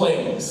saw the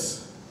plagues.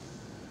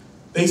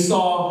 They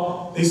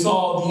saw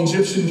the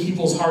Egyptian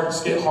people's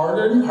hearts get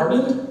hardened,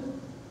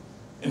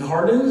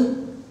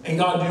 and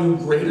God do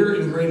greater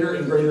and greater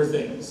and greater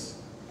things.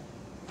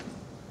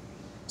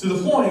 To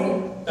the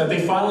point that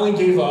they finally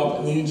gave up,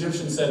 and the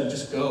Egyptians said,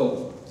 "Just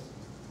go."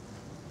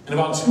 And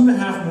about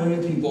 2.5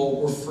 million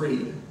people were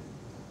freed.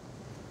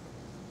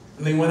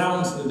 And they went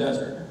out into the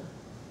desert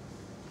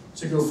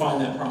to go find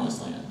that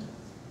promised land.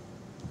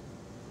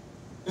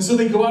 And so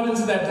they go out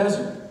into that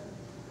desert.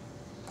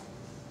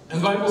 And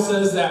the Bible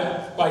says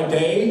that by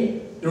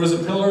day, there was a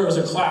pillar, there was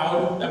a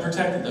cloud that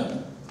protected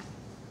them.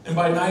 And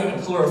by night,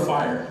 a pillar of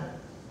fire.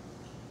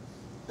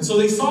 And so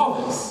they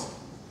saw this.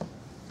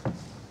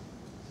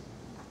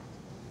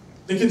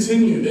 They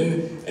continued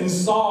and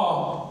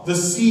saw the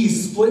sea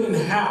split in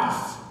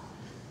half,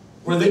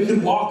 where they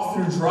could walk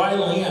through dry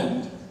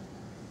land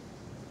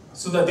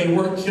so that they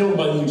weren't killed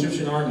by the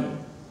Egyptian army.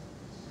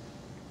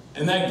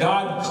 And that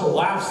God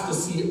collapsed the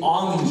sea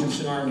on the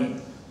Egyptian army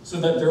so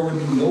that there would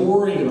be no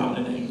worry about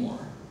it anymore.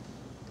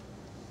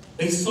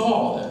 They saw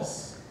all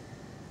this.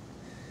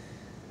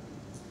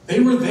 They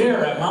were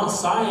there at Mount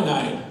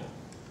Sinai,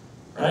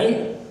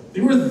 right?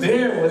 They were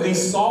there when they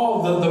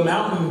saw the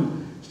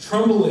mountain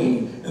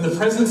trembling and the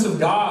presence of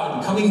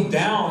God coming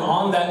down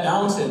on that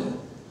mountain.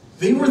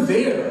 They were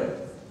there.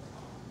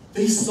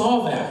 They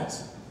saw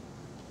that.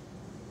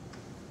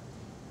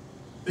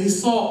 They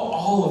saw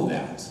all of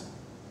that.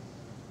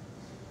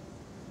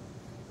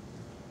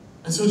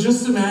 And so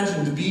just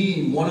imagine to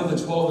be one of the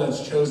 12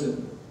 that's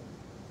chosen.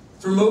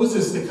 For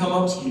Moses to come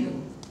up to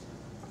you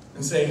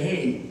and say,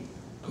 "Hey,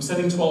 I'm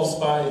sending 12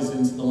 spies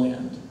into the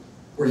land.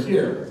 We're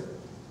here.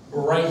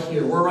 We're right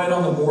here. We're right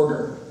on the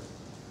border.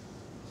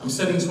 I'm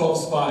sending 12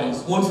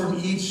 spies, one from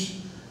each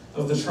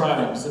of the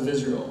tribes of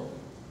Israel,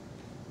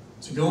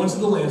 to go into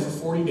the land for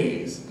 40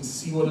 days and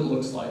see what it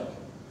looks like.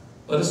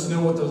 Let us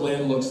know what the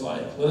land looks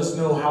like. Let us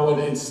know how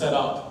it's set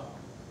up."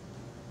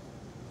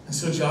 And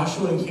so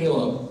Joshua and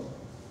Caleb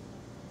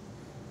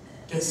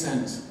get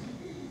sent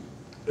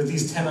with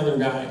these 10 other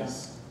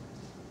guys.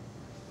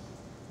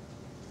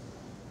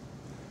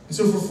 And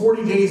so for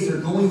 40 days, they're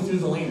going through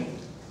the land.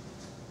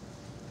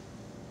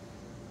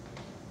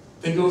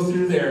 They go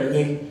through there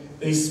and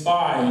they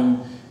spy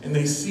and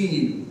they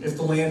see if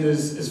the land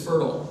is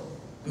fertile.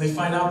 And they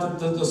find out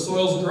that the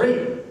soil's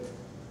great.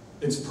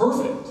 It's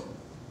perfect.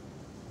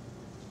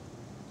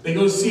 They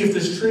go see if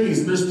there's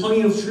trees. There's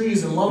plenty of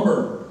trees and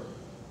lumber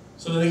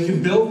so that they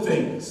can build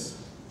things.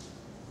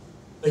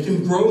 They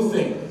can grow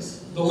things.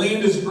 The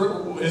land is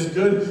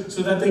good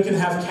so that they can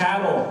have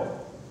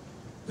cattle.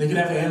 They can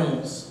have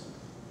animals.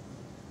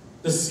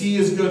 The sea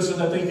is good so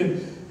that they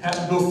can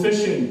go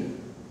fishing.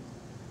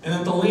 And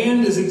that the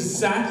land is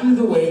exactly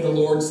the way the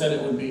Lord said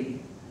it would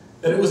be.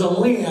 That it was a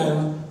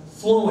land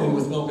flowing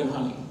with milk and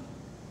honey.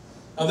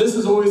 Now this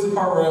is always the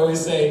part where I always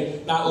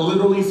say, not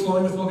literally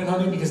flowing with milk and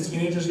honey, because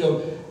teenagers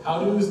go, how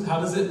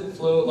does it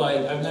flow? Like,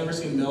 I've never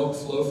seen milk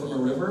flow from a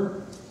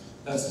river.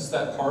 That's just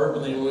that part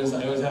when I always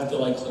have to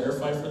like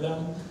clarify for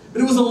them.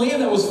 But it was a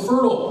land that was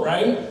fertile,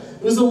 right?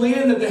 It was a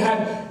land that they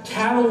had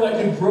cattle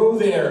that could grow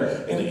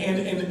there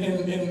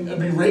and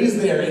be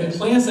raised there, and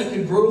plants that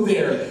could grow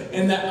there,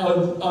 and that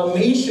a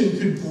nation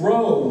could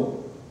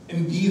grow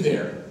and be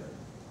there.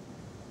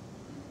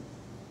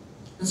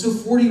 And so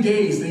 40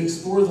 days they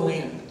explore the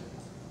land.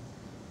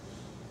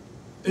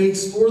 They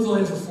explore the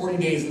land for 40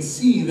 days and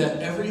see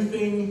that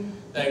everything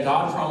that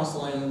God promised the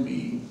land would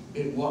be,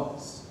 it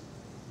was.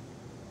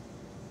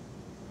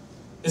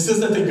 It says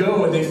that they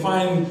go and they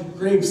find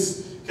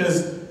grapes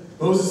because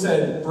Moses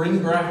said,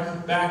 bring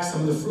back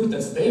some of the fruit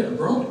that's there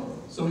growing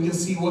so we can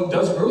see what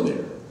does grow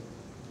there.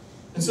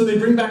 And so they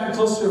bring back a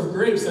cluster of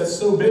grapes that's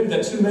so big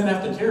that 2 men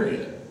have to carry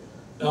it.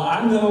 Now,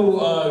 I'm no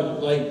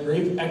like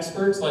grape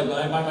experts. Like when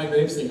I buy my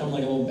grapes, they come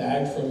like a little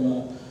bag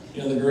from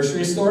the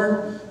grocery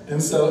store.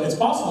 And so it's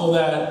possible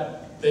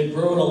that they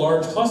grow in a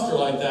large cluster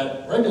like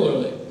that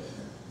regularly.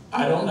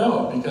 I don't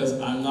know, because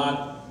I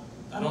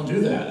don't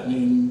do that. I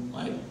mean,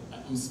 like,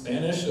 I'm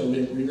Spanish, so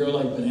we grow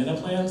like banana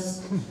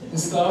plants and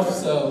stuff,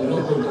 so we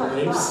don't grow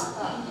grapes.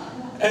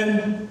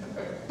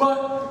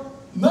 But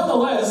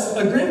nonetheless,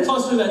 a grape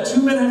cluster that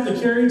 2 men have to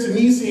carry to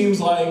me seems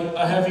like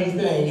a heavy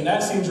thing, and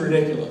that seems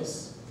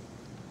ridiculous.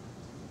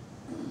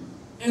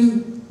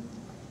 And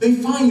they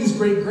find these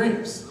great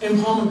grapes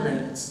and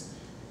pomegranates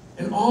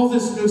and all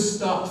this good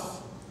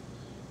stuff.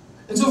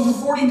 And so for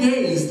 40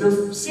 days,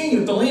 they're seeing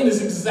that the land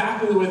is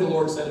exactly the way the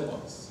Lord said it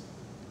was.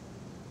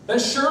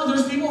 That sure,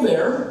 there's people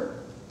there,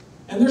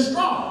 and they're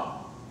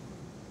strong.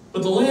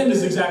 But the land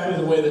is exactly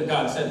the way that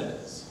God said it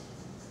is.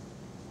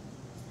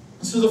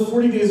 And so the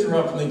 40 days are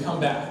up, and they come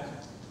back.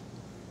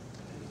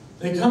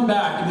 They come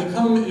back, and they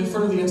come in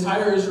front of the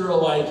entire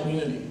Israelite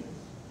community,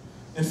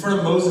 in front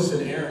of Moses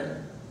and Aaron.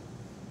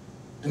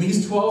 And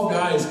these 12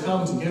 guys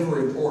come to give a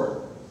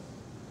report.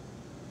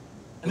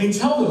 And they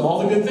tell them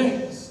all the good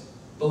things.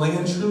 The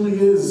land truly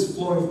is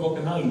flowing with milk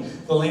and honey.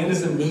 The land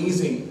is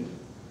amazing.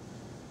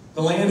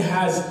 The land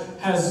has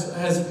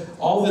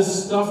all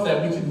this stuff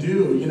that we can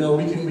do. You know,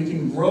 we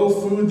can grow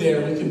food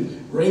there. We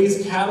can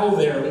raise cattle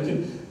there.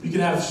 We can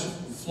have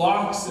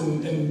flocks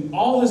and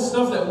all this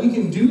stuff that we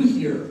can do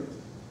here.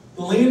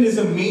 The land is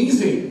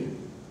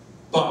amazing.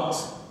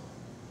 But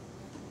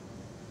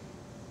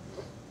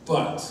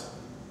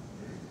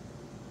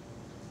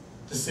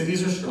the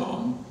cities are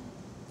strong.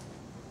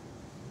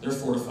 They're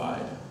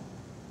fortified.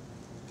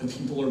 The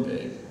people are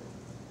big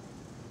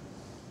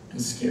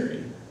and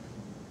scary.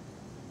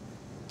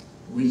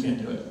 We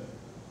can't do it.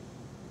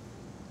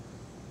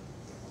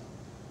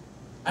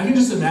 I can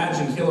just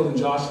imagine Caleb and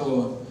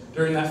Joshua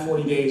during that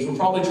 40 days were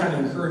probably trying to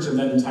encourage them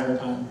that entire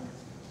time.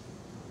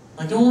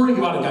 Like, don't worry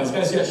about it, guys.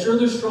 Guys, yeah, sure,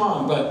 they're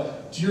strong,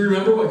 but do you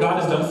remember what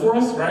God has done for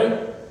us,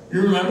 right?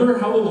 You remember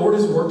how the Lord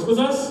has worked with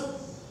us?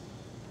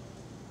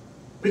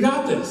 We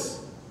got this.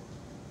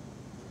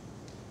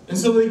 And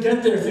so they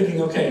get there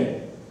thinking, okay,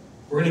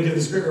 we're going to give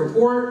this great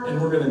report,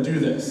 and we're going to do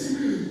this.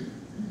 And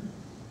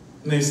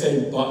they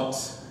say,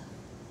 but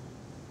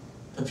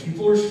the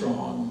people are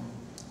strong,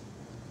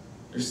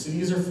 their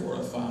cities are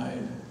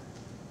fortified,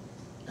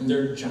 and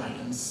they're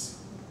giants.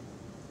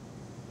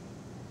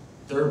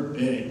 They're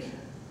big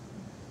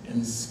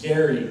and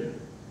scary,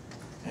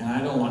 and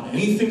I don't want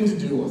anything to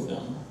do with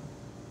them.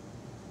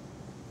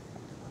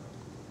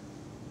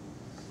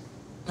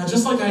 Now,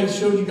 just like I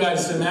showed you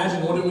guys to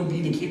imagine what it would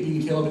be to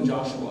be Caleb and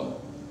Joshua,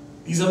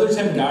 these other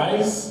 10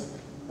 guys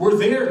were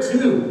there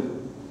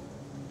too.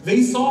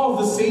 They saw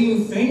the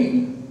same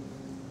thing.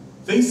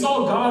 They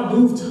saw God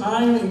move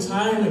time and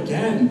time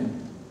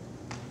again.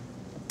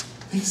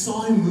 They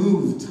saw him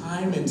move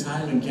time and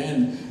time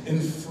again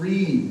and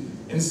free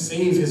and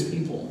save his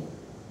people.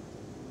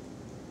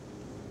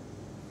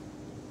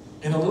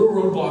 And a little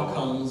roadblock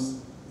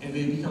comes and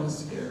they become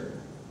scared.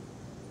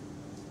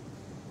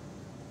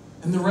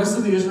 And the rest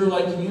of the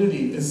Israelite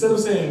community, instead of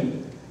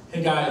saying,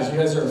 hey guys, you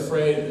guys are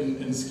afraid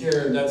and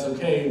scared, that's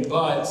okay,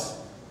 but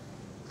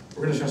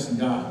we're going to trust in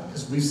God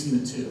because we've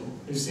seen it too.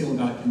 We've seen what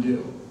God can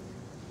do.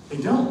 They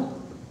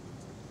don't.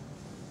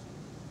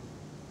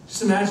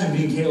 Just imagine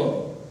being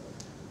Caleb,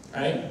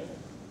 right?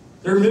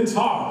 They're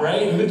mid-talk,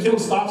 right? And Caleb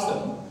stops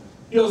them.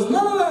 He goes,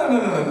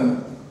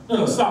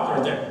 no, stop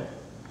right there.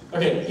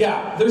 Okay,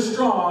 yeah, they're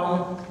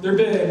strong, they're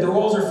big, their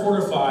walls are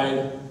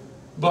fortified,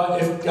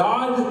 but if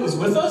God is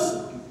with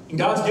us, and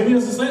God's giving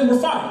us this land,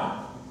 we're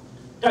fine.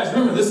 Guys,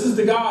 remember, this is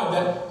the God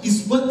that he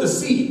split the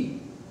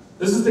sea.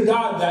 This is the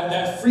God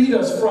that freed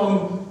us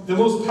from the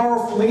most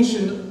powerful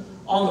nation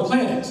on the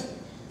planet.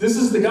 This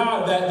is the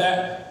God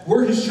that that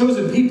we're his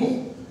chosen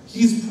people.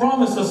 He's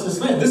promised us this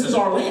land. This is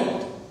our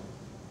land.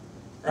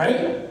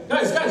 Right?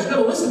 Guys, you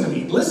gotta listen to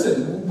me.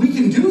 Listen, we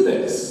can do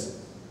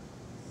this.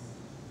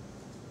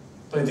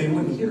 But they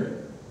wouldn't hear it.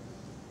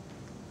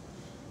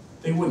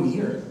 They wouldn't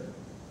hear it.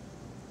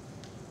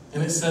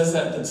 And it says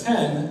that the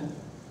 10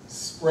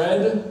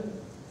 spread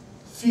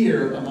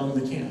fear among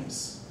the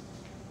camps.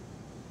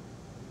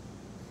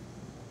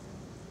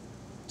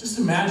 Just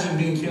imagine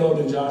being Caleb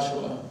and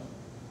Joshua.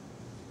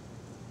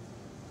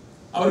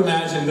 I would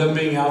imagine them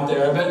being out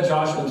there. I bet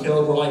Joshua and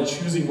Caleb were like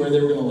choosing where they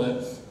were going to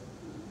live.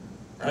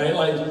 Right?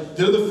 Like,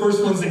 they're the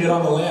first ones to get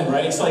on the land,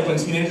 right? It's like when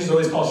teenagers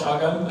always call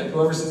shotgun. Like,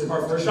 whoever sits in the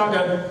car first,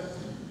 shotgun.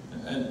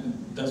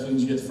 And that's when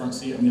you get the front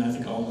seat. I mean, I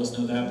think all of us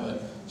know that,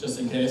 but just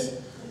in case.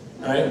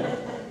 Right?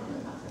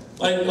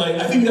 Like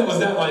I think that was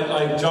that.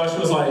 Like Joshua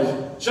was like,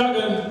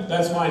 shotgun,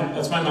 that's mine.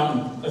 That's my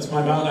mountain. That's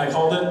my mountain. I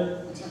called it.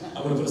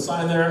 I'm going to put a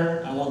sign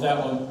there. I want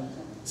that one.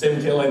 Same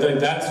with Caleb. Like,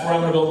 that's where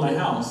I'm going to build my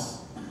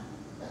house.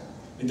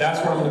 Like, that's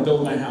where I'm going to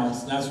build my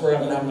house. And that's where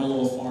I'm going to have my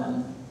little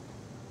farm.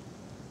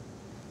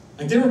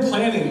 Like, they were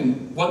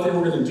planning what they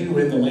were going to do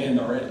in the land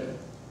already.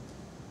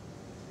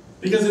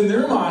 Because in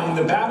their mind,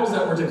 the battles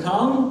that were to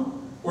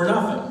come were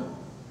nothing.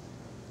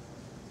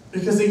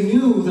 Because they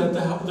knew that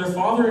their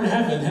Father in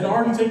heaven had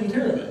already taken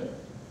care of it.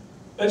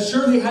 That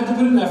sure, they had to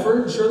put in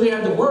effort, sure, they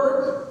had to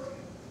work,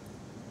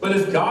 but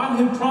if God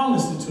had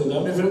promised it to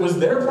them, if it was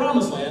their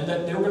promised land,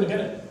 that they were going to get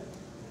it.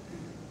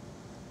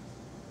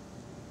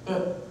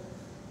 But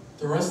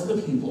the rest of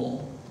the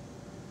people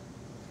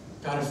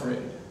got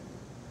afraid.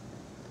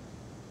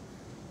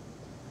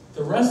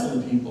 The rest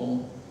of the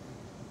people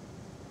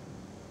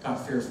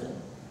got fearful.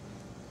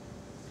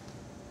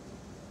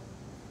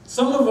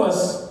 Some of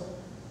us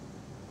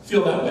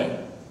feel that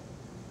way.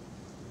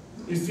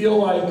 We feel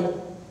like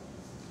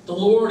the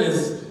Lord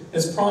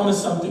has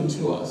promised something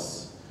to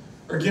us,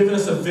 or given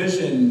us a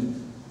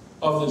vision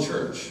of the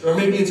church, or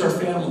maybe it's our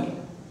family.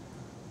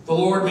 The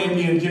Lord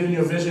maybe had given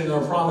you a vision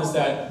or a promise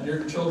that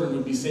your children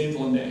would be saved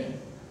one day.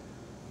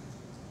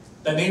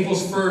 That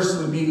Naples First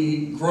would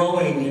be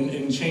growing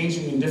and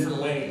changing in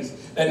different ways.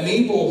 That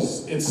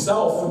Naples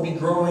itself would be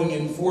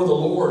growing for the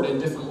Lord in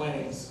different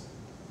ways.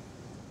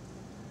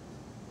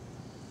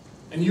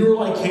 And you were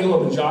like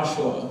Caleb and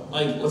Joshua,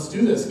 like, let's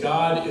do this.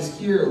 God is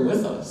here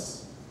with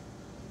us.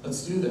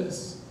 Let's do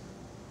this.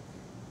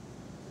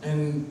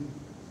 And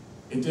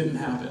it didn't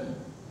happen.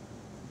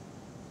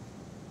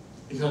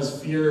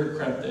 Because fear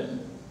crept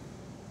in.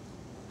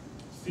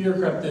 Fear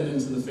crept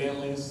into the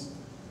families,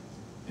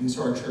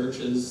 into our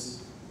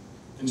churches,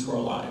 into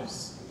our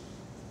lives.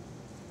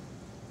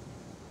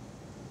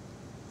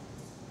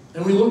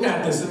 And we look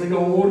at this and we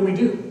go, well, what do we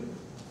do?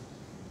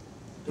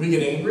 Do we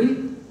get angry?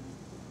 Do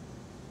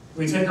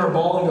we take our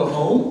ball and go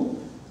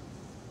home?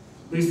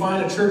 Do we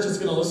find a church that's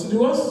going to listen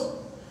to us?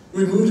 Do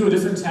we move to a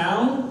different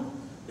town?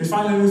 Do we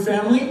find a new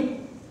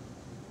family?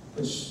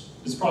 Which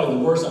is probably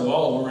the worst of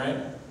all of them,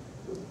 right?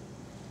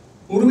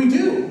 What do we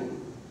do?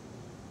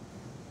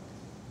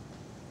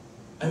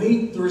 I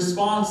think the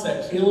response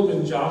that Caleb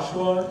and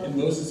Joshua and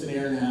Moses and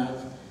Aaron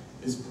have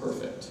is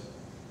perfect.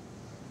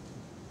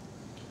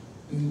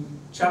 In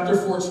chapter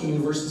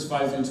 14, verses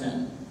 5 through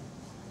 10.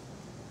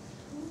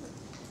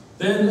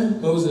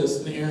 Then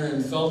Moses and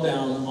Aaron fell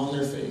down on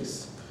their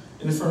face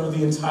in front of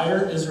the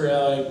entire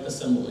Israelite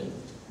assembly.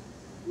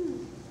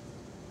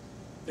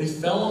 They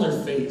fell on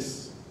their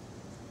face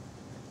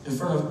in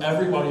front of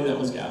everybody that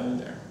was gathered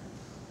there.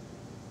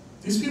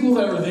 These people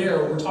that were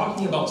there were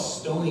talking about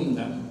stoning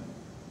them.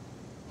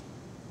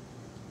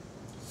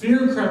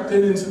 Fear crept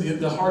into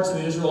the hearts of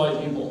the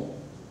Israelite people.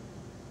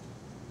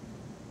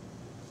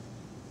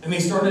 And they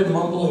started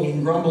mumbling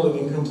and grumbling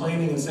and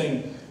complaining and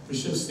saying, we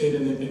should have stayed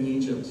in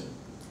Egypt.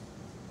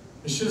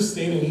 We should have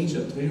stayed in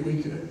Egypt.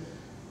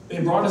 They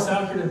brought us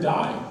out here to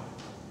die.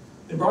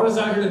 They brought us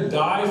out here to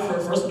die,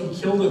 for us to be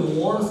killed in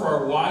war, for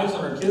our wives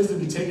and our kids to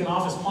be taken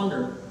off as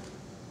plunder.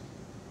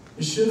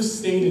 We should have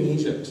stayed in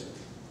Egypt.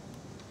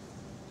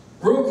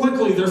 Real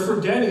quickly, they're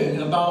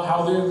forgetting about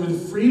how they've been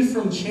freed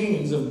from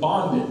chains of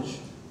bondage.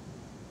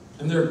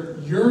 And they're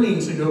yearning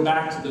to go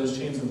back to those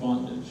chains of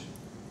bondage.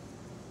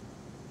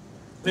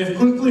 They've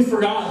quickly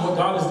forgotten what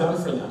God has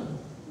done for them.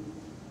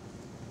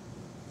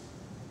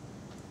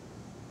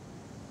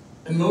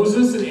 And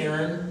Moses and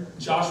Aaron,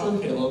 Joshua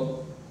and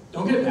Caleb,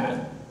 don't get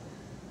mad.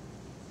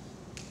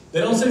 They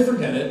don't say,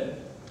 forget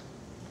it.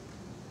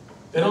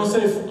 They don't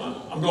say,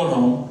 I'm going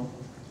home.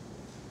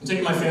 I'm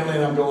taking my family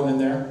and I'm going in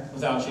there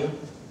without you.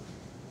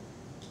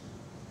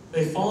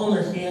 They fall on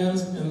their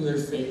hands and their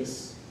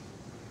face.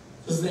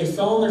 Because they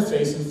fell on their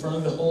face in front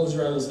of the whole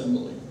Israel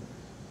assembly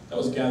that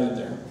was gathered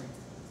there.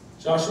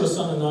 Joshua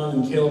son of Nun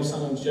and Caleb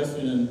son of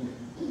Jephunneh,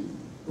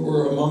 who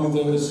were among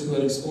those who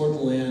had explored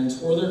the land,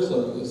 tore their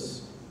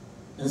clothes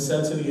and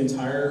said to the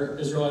entire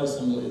Israelite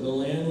assembly, the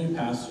land we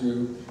passed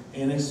through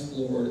and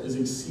explored is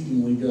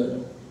exceedingly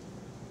good.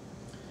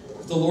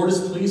 If the Lord is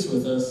pleased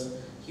with us,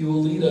 he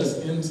will lead us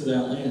into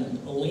that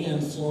land, a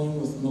land flowing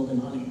with milk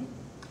and honey,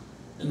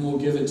 and will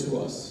give it to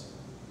us.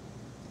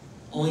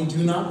 Only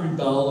do not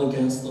rebel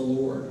against the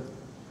Lord,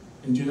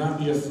 And do not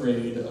be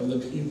afraid of the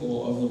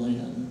people of the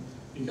land,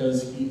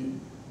 because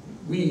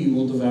we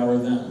will devour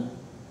them.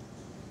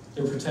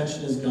 Their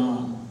protection is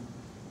gone,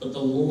 but the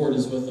Lord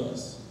is with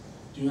us.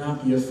 Do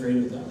not be afraid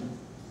of them.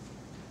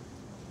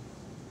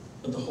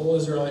 But the whole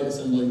Israelite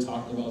assembly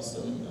talked about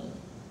stoning them.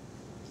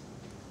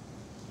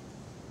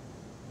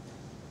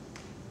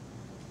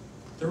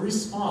 Their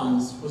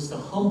response was to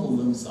humble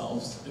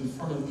themselves in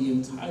front of the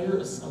entire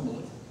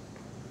assembly,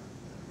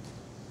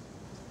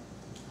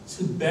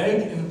 to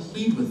beg and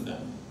plead with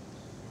them.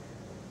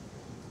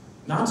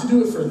 Not to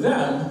do it for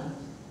them,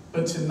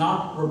 but to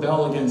not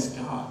rebel against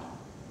God.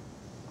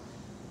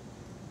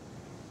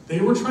 They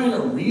were trying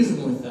to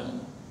reason with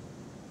them.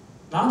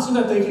 Not so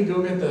that they could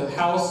go get the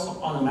house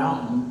on a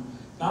mountain,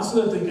 not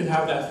so that they could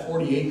have that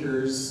 40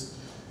 acres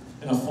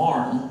and a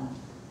farm,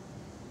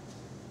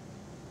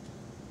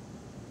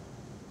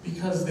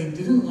 because they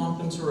didn't want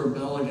them to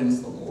rebel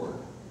against the Lord.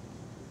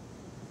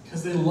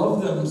 Because they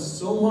loved them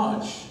so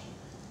much,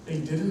 they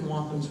didn't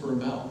want them to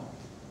rebel.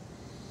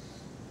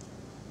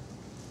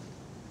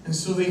 And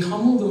so they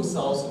humbled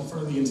themselves in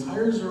front of the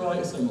entire Israelite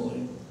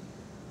assembly,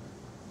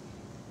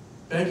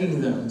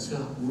 begging them to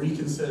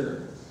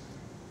reconsider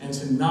and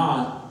to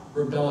not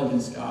rebel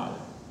against God.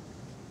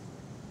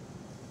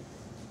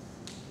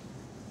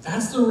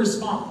 That's the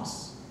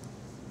response.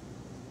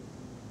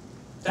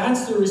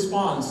 That's the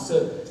response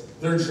to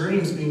their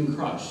dreams being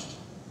crushed.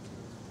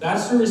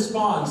 That's the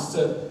response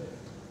to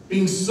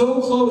being so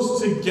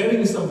close to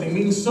getting something,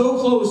 being so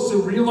close to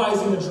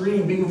realizing a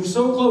dream, being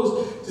so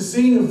close to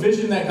seeing a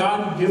vision that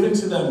God had given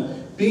to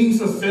them, being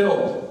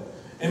fulfilled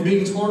and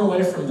being torn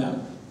away from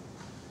them.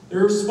 Their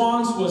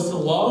response was to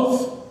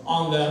love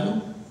on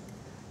them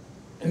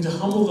and to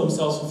humble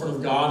themselves in front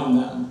of God and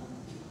them.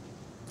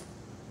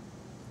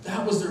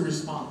 That was their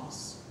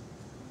response.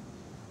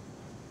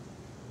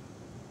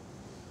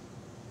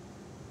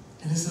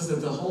 And it says that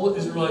the whole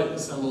Israelite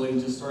assembly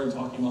just started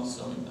talking about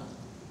stoning them.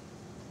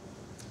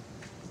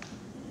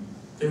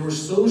 They were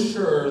so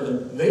sure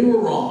that they were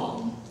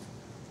wrong,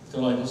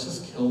 they're like, let's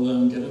just kill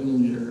them, get a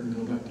new leader, and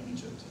go back to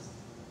Egypt.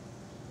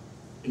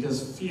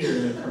 Because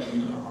fear had crept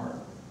into their heart.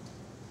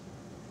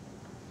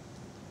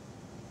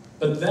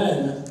 But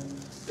then,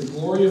 the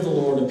glory of the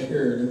Lord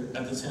appeared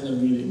at the tent of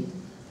meeting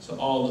to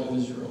all of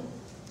Israel.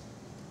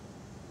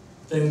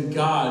 Then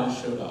God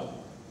showed up.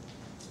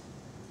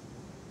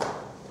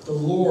 The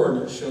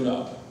Lord showed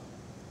up.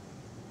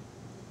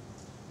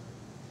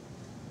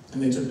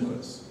 And they took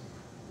notice.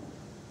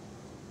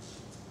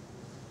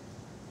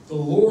 The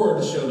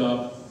Lord showed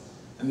up,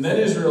 and then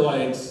the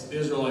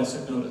Israelites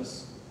took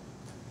notice.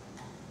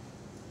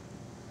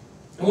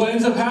 And what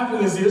ends up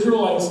happening is the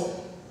Israelites,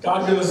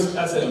 God goes,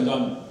 that's it, I'm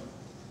done.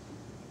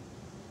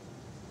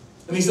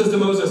 And he says to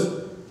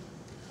Moses,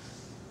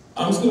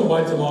 I'm just going to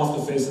wipe them off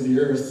the face of the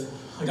earth.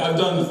 Like I've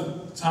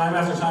done time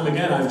after time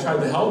again, I've tried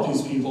to help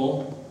these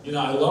people. You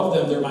know, I love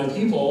them, they're my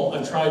people.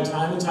 I've tried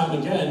time and time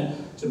again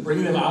to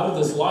bring them out of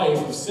this life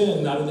of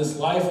sin, out of this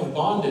life of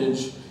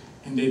bondage,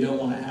 and they don't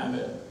want to have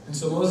it. And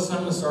so Moses, I'm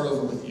going to start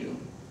over with you.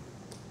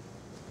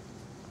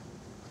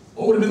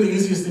 What would have been the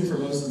easiest thing for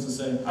Moses to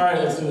say? All right,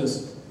 let's do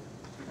this.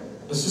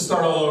 Let's just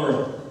start all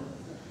over.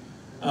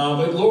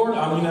 But Lord,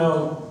 I'm,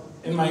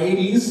 in my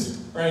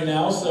 80s right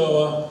now,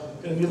 so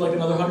going to need like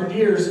another 100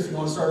 years if you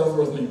want to start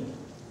over with me.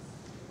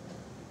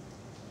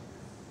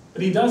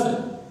 But he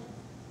doesn't.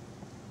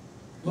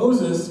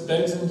 Moses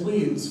begs and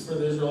pleads for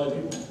the Israelite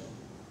people.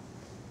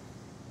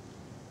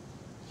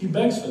 He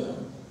begs for them.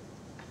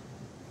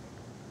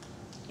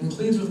 And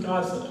pleads with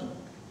God for them.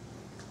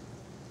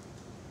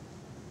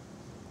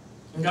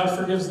 And God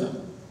forgives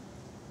them.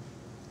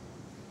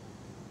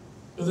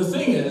 But the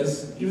thing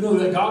is, even though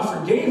that God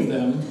forgave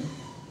them,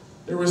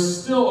 there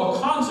was still a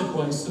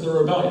consequence to the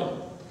rebellion.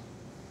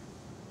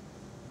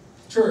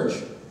 Church,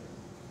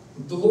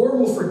 the Lord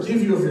will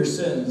forgive you of your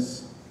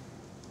sins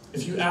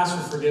if you ask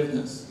for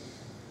forgiveness.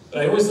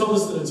 But I always tell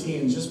this to the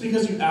teens, just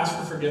because you ask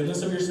for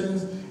forgiveness of your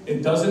sins,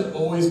 it doesn't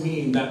always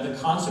mean that the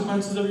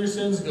consequences of your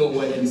sins go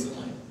away instantly.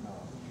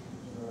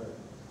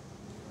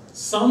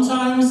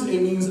 Sometimes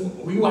it means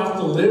we will have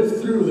to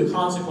live through the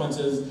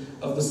consequences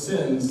of the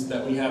sins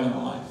that we have in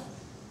our life.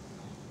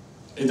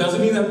 It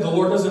doesn't mean that the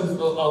Lord doesn't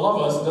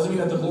love us. It doesn't mean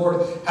that the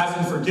Lord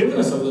hasn't forgiven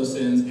us of those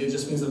sins. It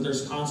just means that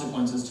there's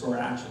consequences to our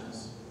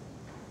actions.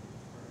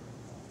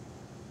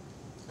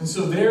 And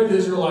so there the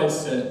Israelites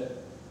sit,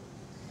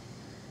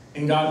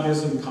 and God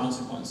gives them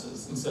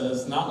consequences and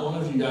says, not one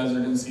of you guys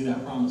are going to see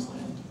that promised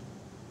land.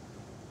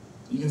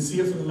 You can see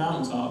it from the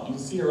mountaintop. You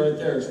can see it right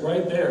there. It's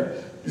right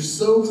there. You're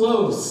so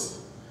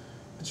close,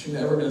 but you're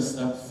never going to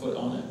step foot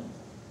on it.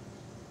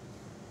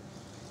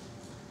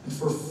 And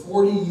for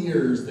 40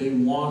 years, they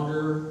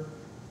wander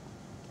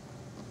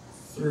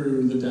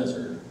through the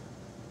desert.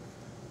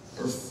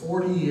 For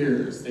 40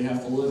 years, they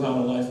have to live out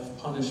a life of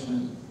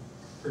punishment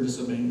for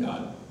disobeying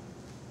God.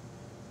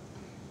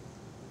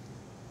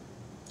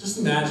 Just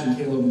imagine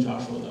Caleb and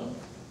Joshua, though.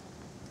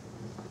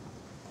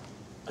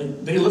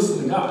 Like, they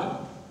listened to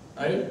God,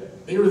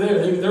 right? They were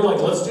there. They're like,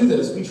 let's do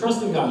this. We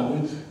trust in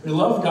God. We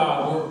love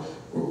God.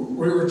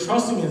 We're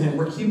trusting in Him.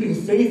 We're keeping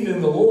faith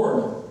in the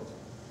Lord.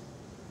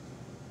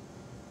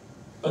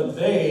 But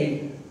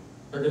they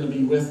are going to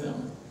be with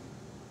them.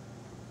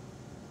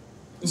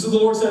 And so the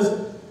Lord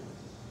says,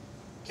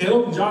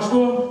 Caleb and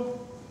Joshua,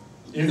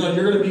 even though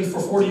you're going to be for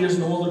 40 years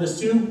in the wilderness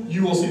too,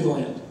 you will see the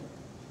land.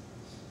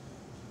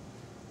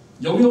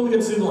 You'll be able to get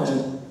to see the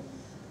land.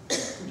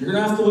 You're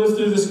going to have to live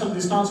through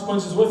these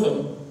consequences with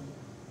them.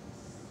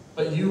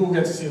 But you will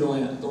get to see the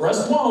land. The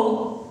rest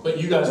won't, but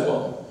you guys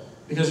will.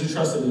 Because you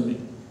trusted in me.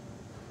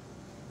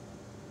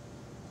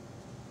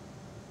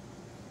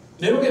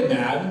 They don't get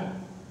mad.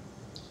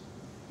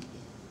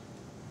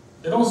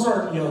 They don't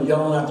start,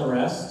 yelling at the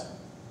rest.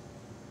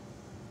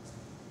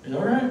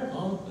 All right,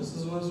 well, this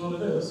is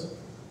what it is.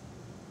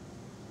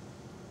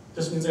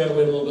 Just means I got to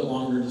wait a little bit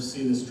longer to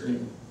see this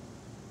dream.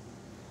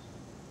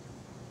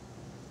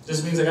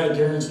 Just means I got to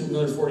guarantee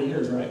another 40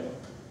 years, right?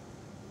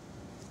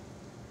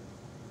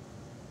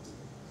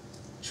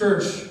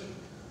 Church,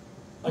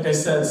 like I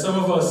said,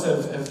 some of us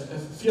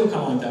feel kind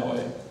of like that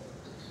way.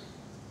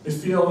 We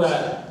feel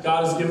that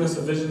God has given us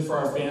a vision for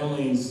our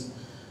families,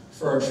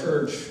 for our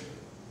church,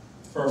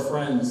 for our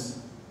friends,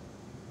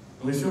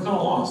 and we feel kind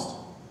of lost.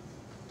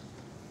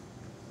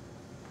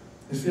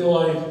 We feel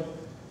like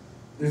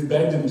we've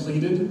begged and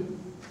pleaded,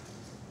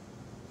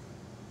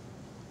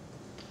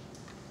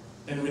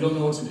 and we don't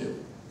know what to do.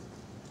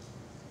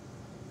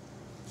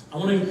 I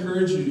want to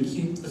encourage you to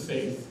keep the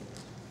faith,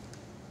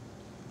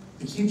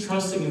 to keep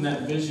trusting in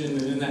that vision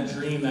and in that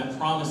dream, that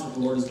promise that the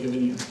Lord has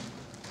given you.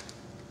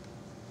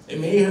 It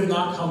may have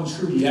not come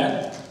true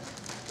yet.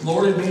 The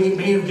Lord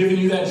may have given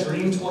you that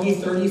dream 20,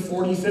 30,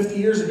 40, 50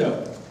 years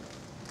ago.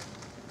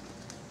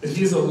 But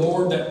He is a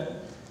Lord that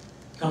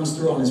comes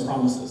through on His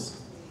promises.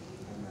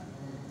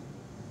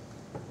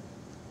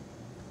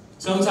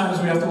 Sometimes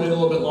we have to wait a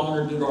little bit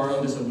longer due to our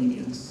own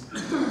disobedience.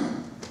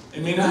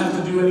 It may not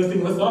have to do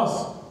anything with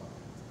us.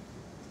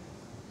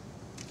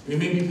 We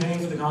may be paying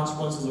for the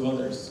consequences of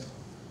others.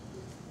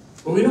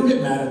 But we don't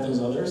get mad at those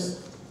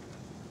others.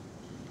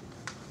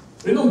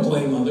 We don't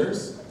blame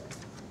others.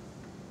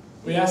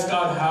 We ask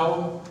God,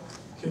 how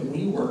can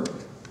we work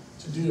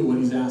to do what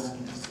He's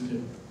asking us to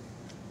do?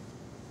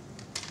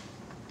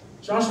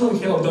 Joshua and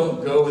Caleb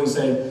don't go and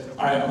say,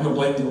 all right, I'm going to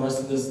blame the rest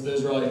of the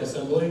Israelite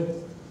assembly.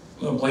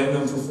 I'm going to blame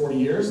them for 40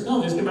 years. No,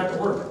 they just get back to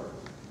work.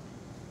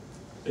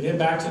 They get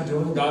back to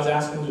doing what God's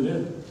asking them to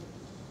do.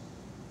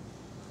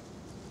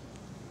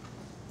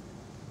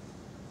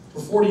 For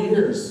 40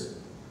 years,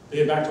 they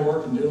get back to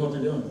work and doing what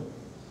they're doing.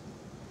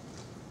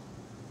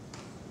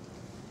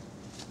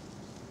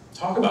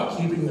 Talk about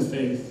keeping the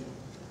faith.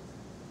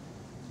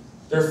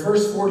 Their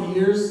first 40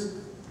 years,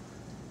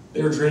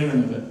 they were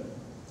dreaming of it.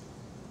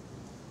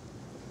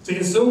 To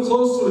get so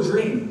close to a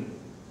dream,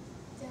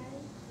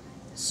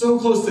 so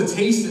close to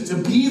taste it,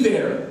 to be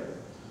there,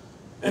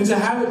 and to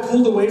have it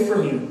pulled away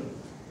from you.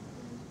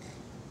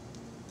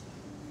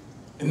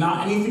 And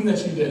not anything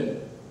that you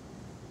did.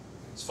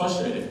 It's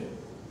frustrating.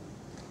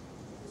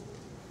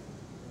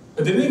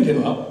 But they didn't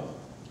give up.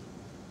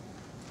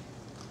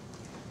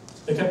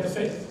 They kept the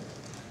faith.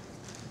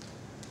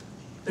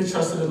 They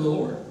trusted in the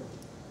Lord.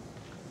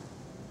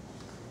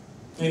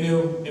 They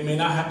knew it may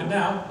not happen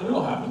now, but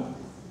it'll happen.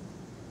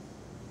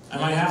 I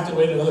might have to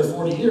wait another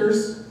 40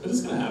 years, but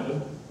it's going to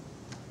happen.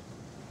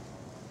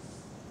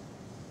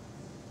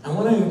 I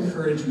want to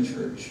encourage you,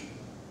 church.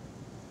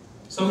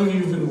 Some of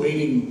you have been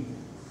waiting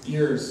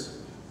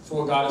years for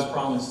what God has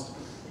promised.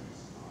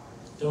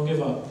 Don't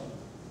give up.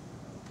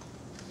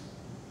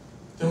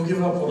 Don't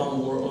give up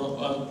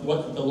on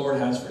what the Lord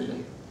has for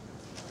you.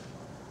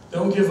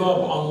 Don't give up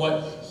on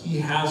what He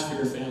has for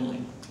your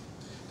family.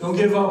 Don't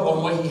give up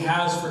on what He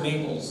has for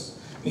Naples.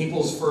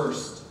 Naples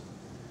first.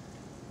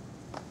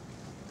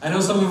 I know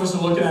some of us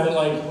are looking at it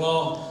like,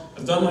 well,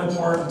 I've done my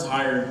part, I'm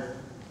tired.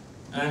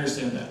 And I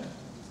understand that.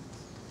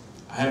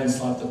 I haven't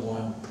slept in a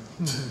while.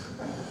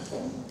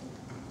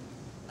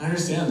 I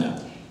understand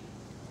that.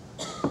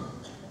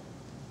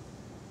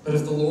 But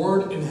if the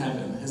Lord in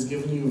heaven has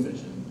given you a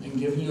vision and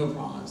given you a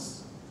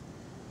promise,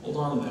 hold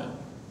on to that.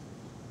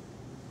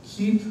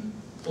 Keep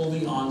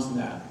holding on to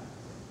that.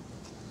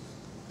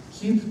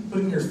 Keep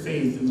putting your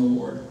faith in the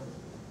Lord,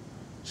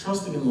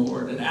 trusting in the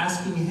Lord, and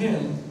asking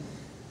Him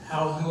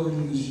how He'll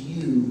use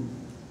you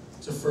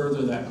to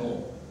further that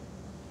goal.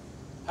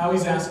 How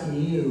He's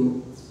asking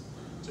you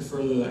to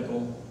further that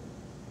goal.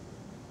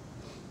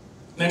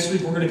 Next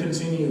week, we're going to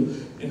continue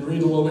and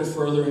read a little bit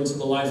further into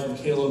the life of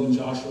Caleb and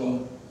Joshua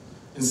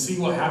and see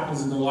what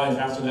happens in their life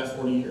after that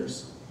 40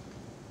 years.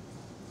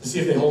 To see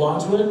if they hold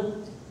on to it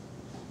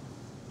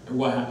or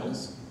what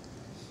happens.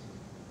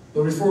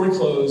 But before we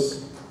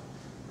close,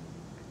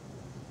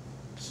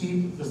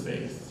 keep the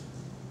faith.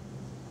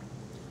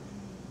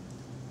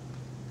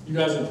 You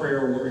guys are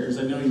prayer warriors.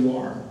 I know you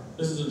are.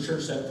 This is a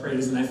church that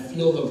prays, and I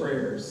feel the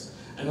prayers.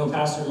 I know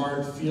Pastor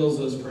Mark feels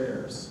those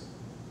prayers.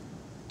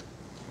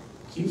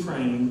 Keep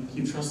praying.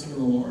 Keep trusting in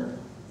the Lord.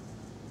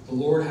 The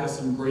Lord has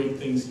some great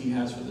things He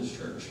has for this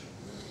church.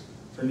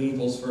 For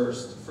Naples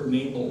first. For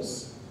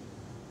Naples.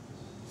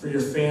 For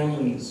your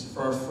families.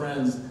 For our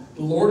friends.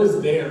 The Lord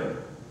is there.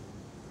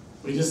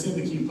 We just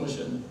need to keep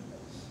pushing.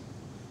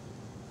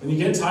 When you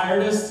get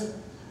tiredest,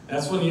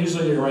 that's when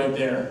usually you're right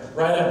there,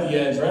 right at the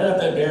edge, right at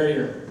that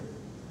barrier.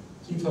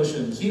 Keep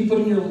pushing. Keep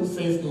putting your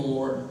faith in the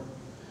Lord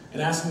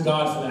and asking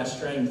God for that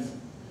strength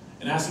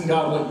and asking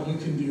God what you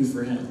can do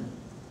for Him.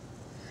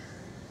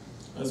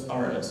 Let's bow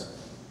our heads.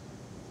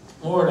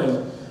 Lord,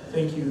 I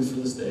thank you for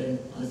this day.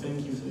 I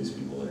thank you for these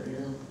people that are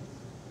here.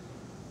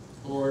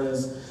 Lord,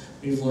 as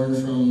we've learned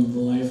from the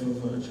life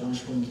of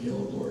Joshua and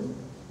Caleb, Lord,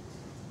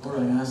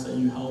 I ask that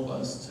you help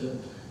us to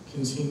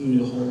continue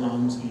to hold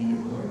on to you,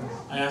 Lord.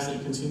 I ask that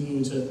you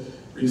continue to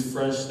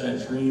refresh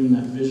that dream,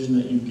 that vision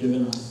that you've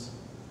given us.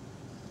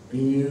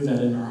 Renew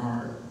that in our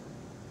heart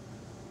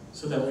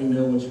so that we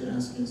know what you're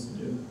asking us to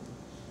do.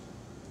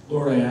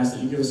 Lord, I ask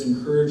that you give us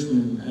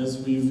encouragement as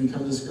we've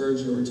become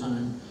discouraged over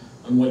time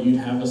on what you'd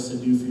have us to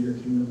do for your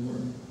kingdom,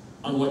 Lord,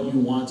 on what you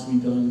want to be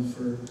done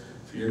for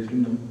your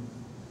kingdom.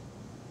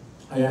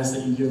 I ask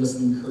that you give us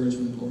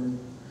encouragement, Lord.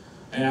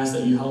 I ask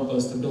that you help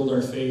us to build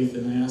our faith,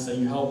 and I ask that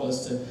you help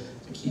us to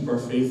keep our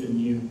faith in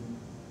you,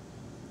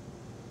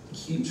 to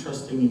keep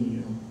trusting in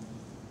you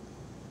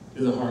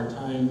through the hard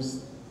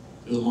times,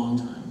 through the long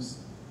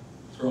times,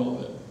 through all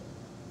of it.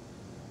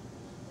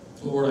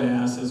 Lord, I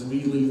ask as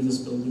we leave this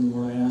building,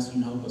 Lord, I ask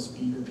you help us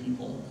be your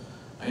people.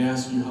 I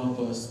ask you help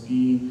us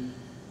be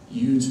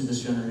you to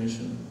this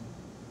generation.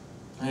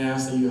 I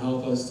ask that you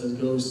help us to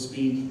go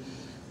speak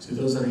to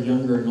those that are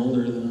younger and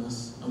older than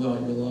us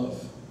about your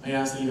love. I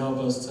ask that you help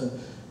us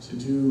to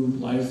do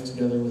life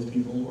together with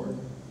people, Lord.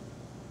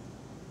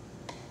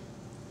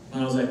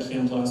 When I was at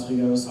camp last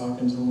week, I was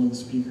talking to one of the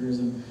speakers,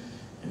 and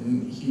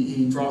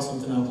he brought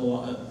something up a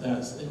lot.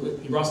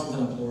 He brought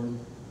something up, Lord.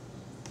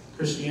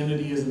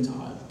 Christianity isn't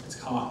taught, it's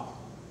caught.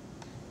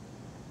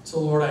 So,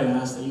 Lord, I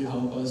ask that you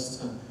help us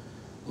to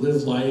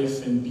live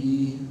life and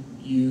be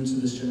you to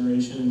this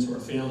generation, and to our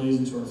families,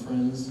 and to our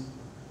friends,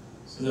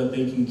 so that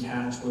they can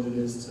catch what it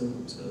is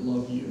to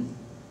love you,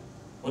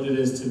 what it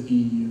is to be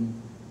you.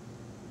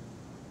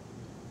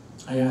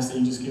 I ask that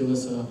you just give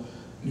us a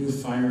new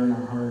fire in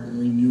our heart and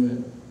renew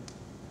it.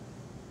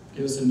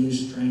 Give us a new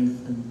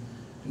strength and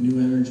a new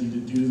energy to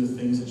do the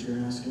things that you're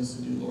asking us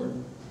to do, Lord,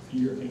 for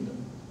your kingdom.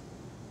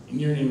 In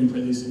your name we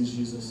pray these things,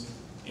 Jesus.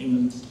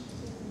 Amen.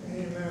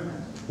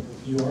 Amen.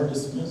 You are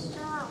dismissed.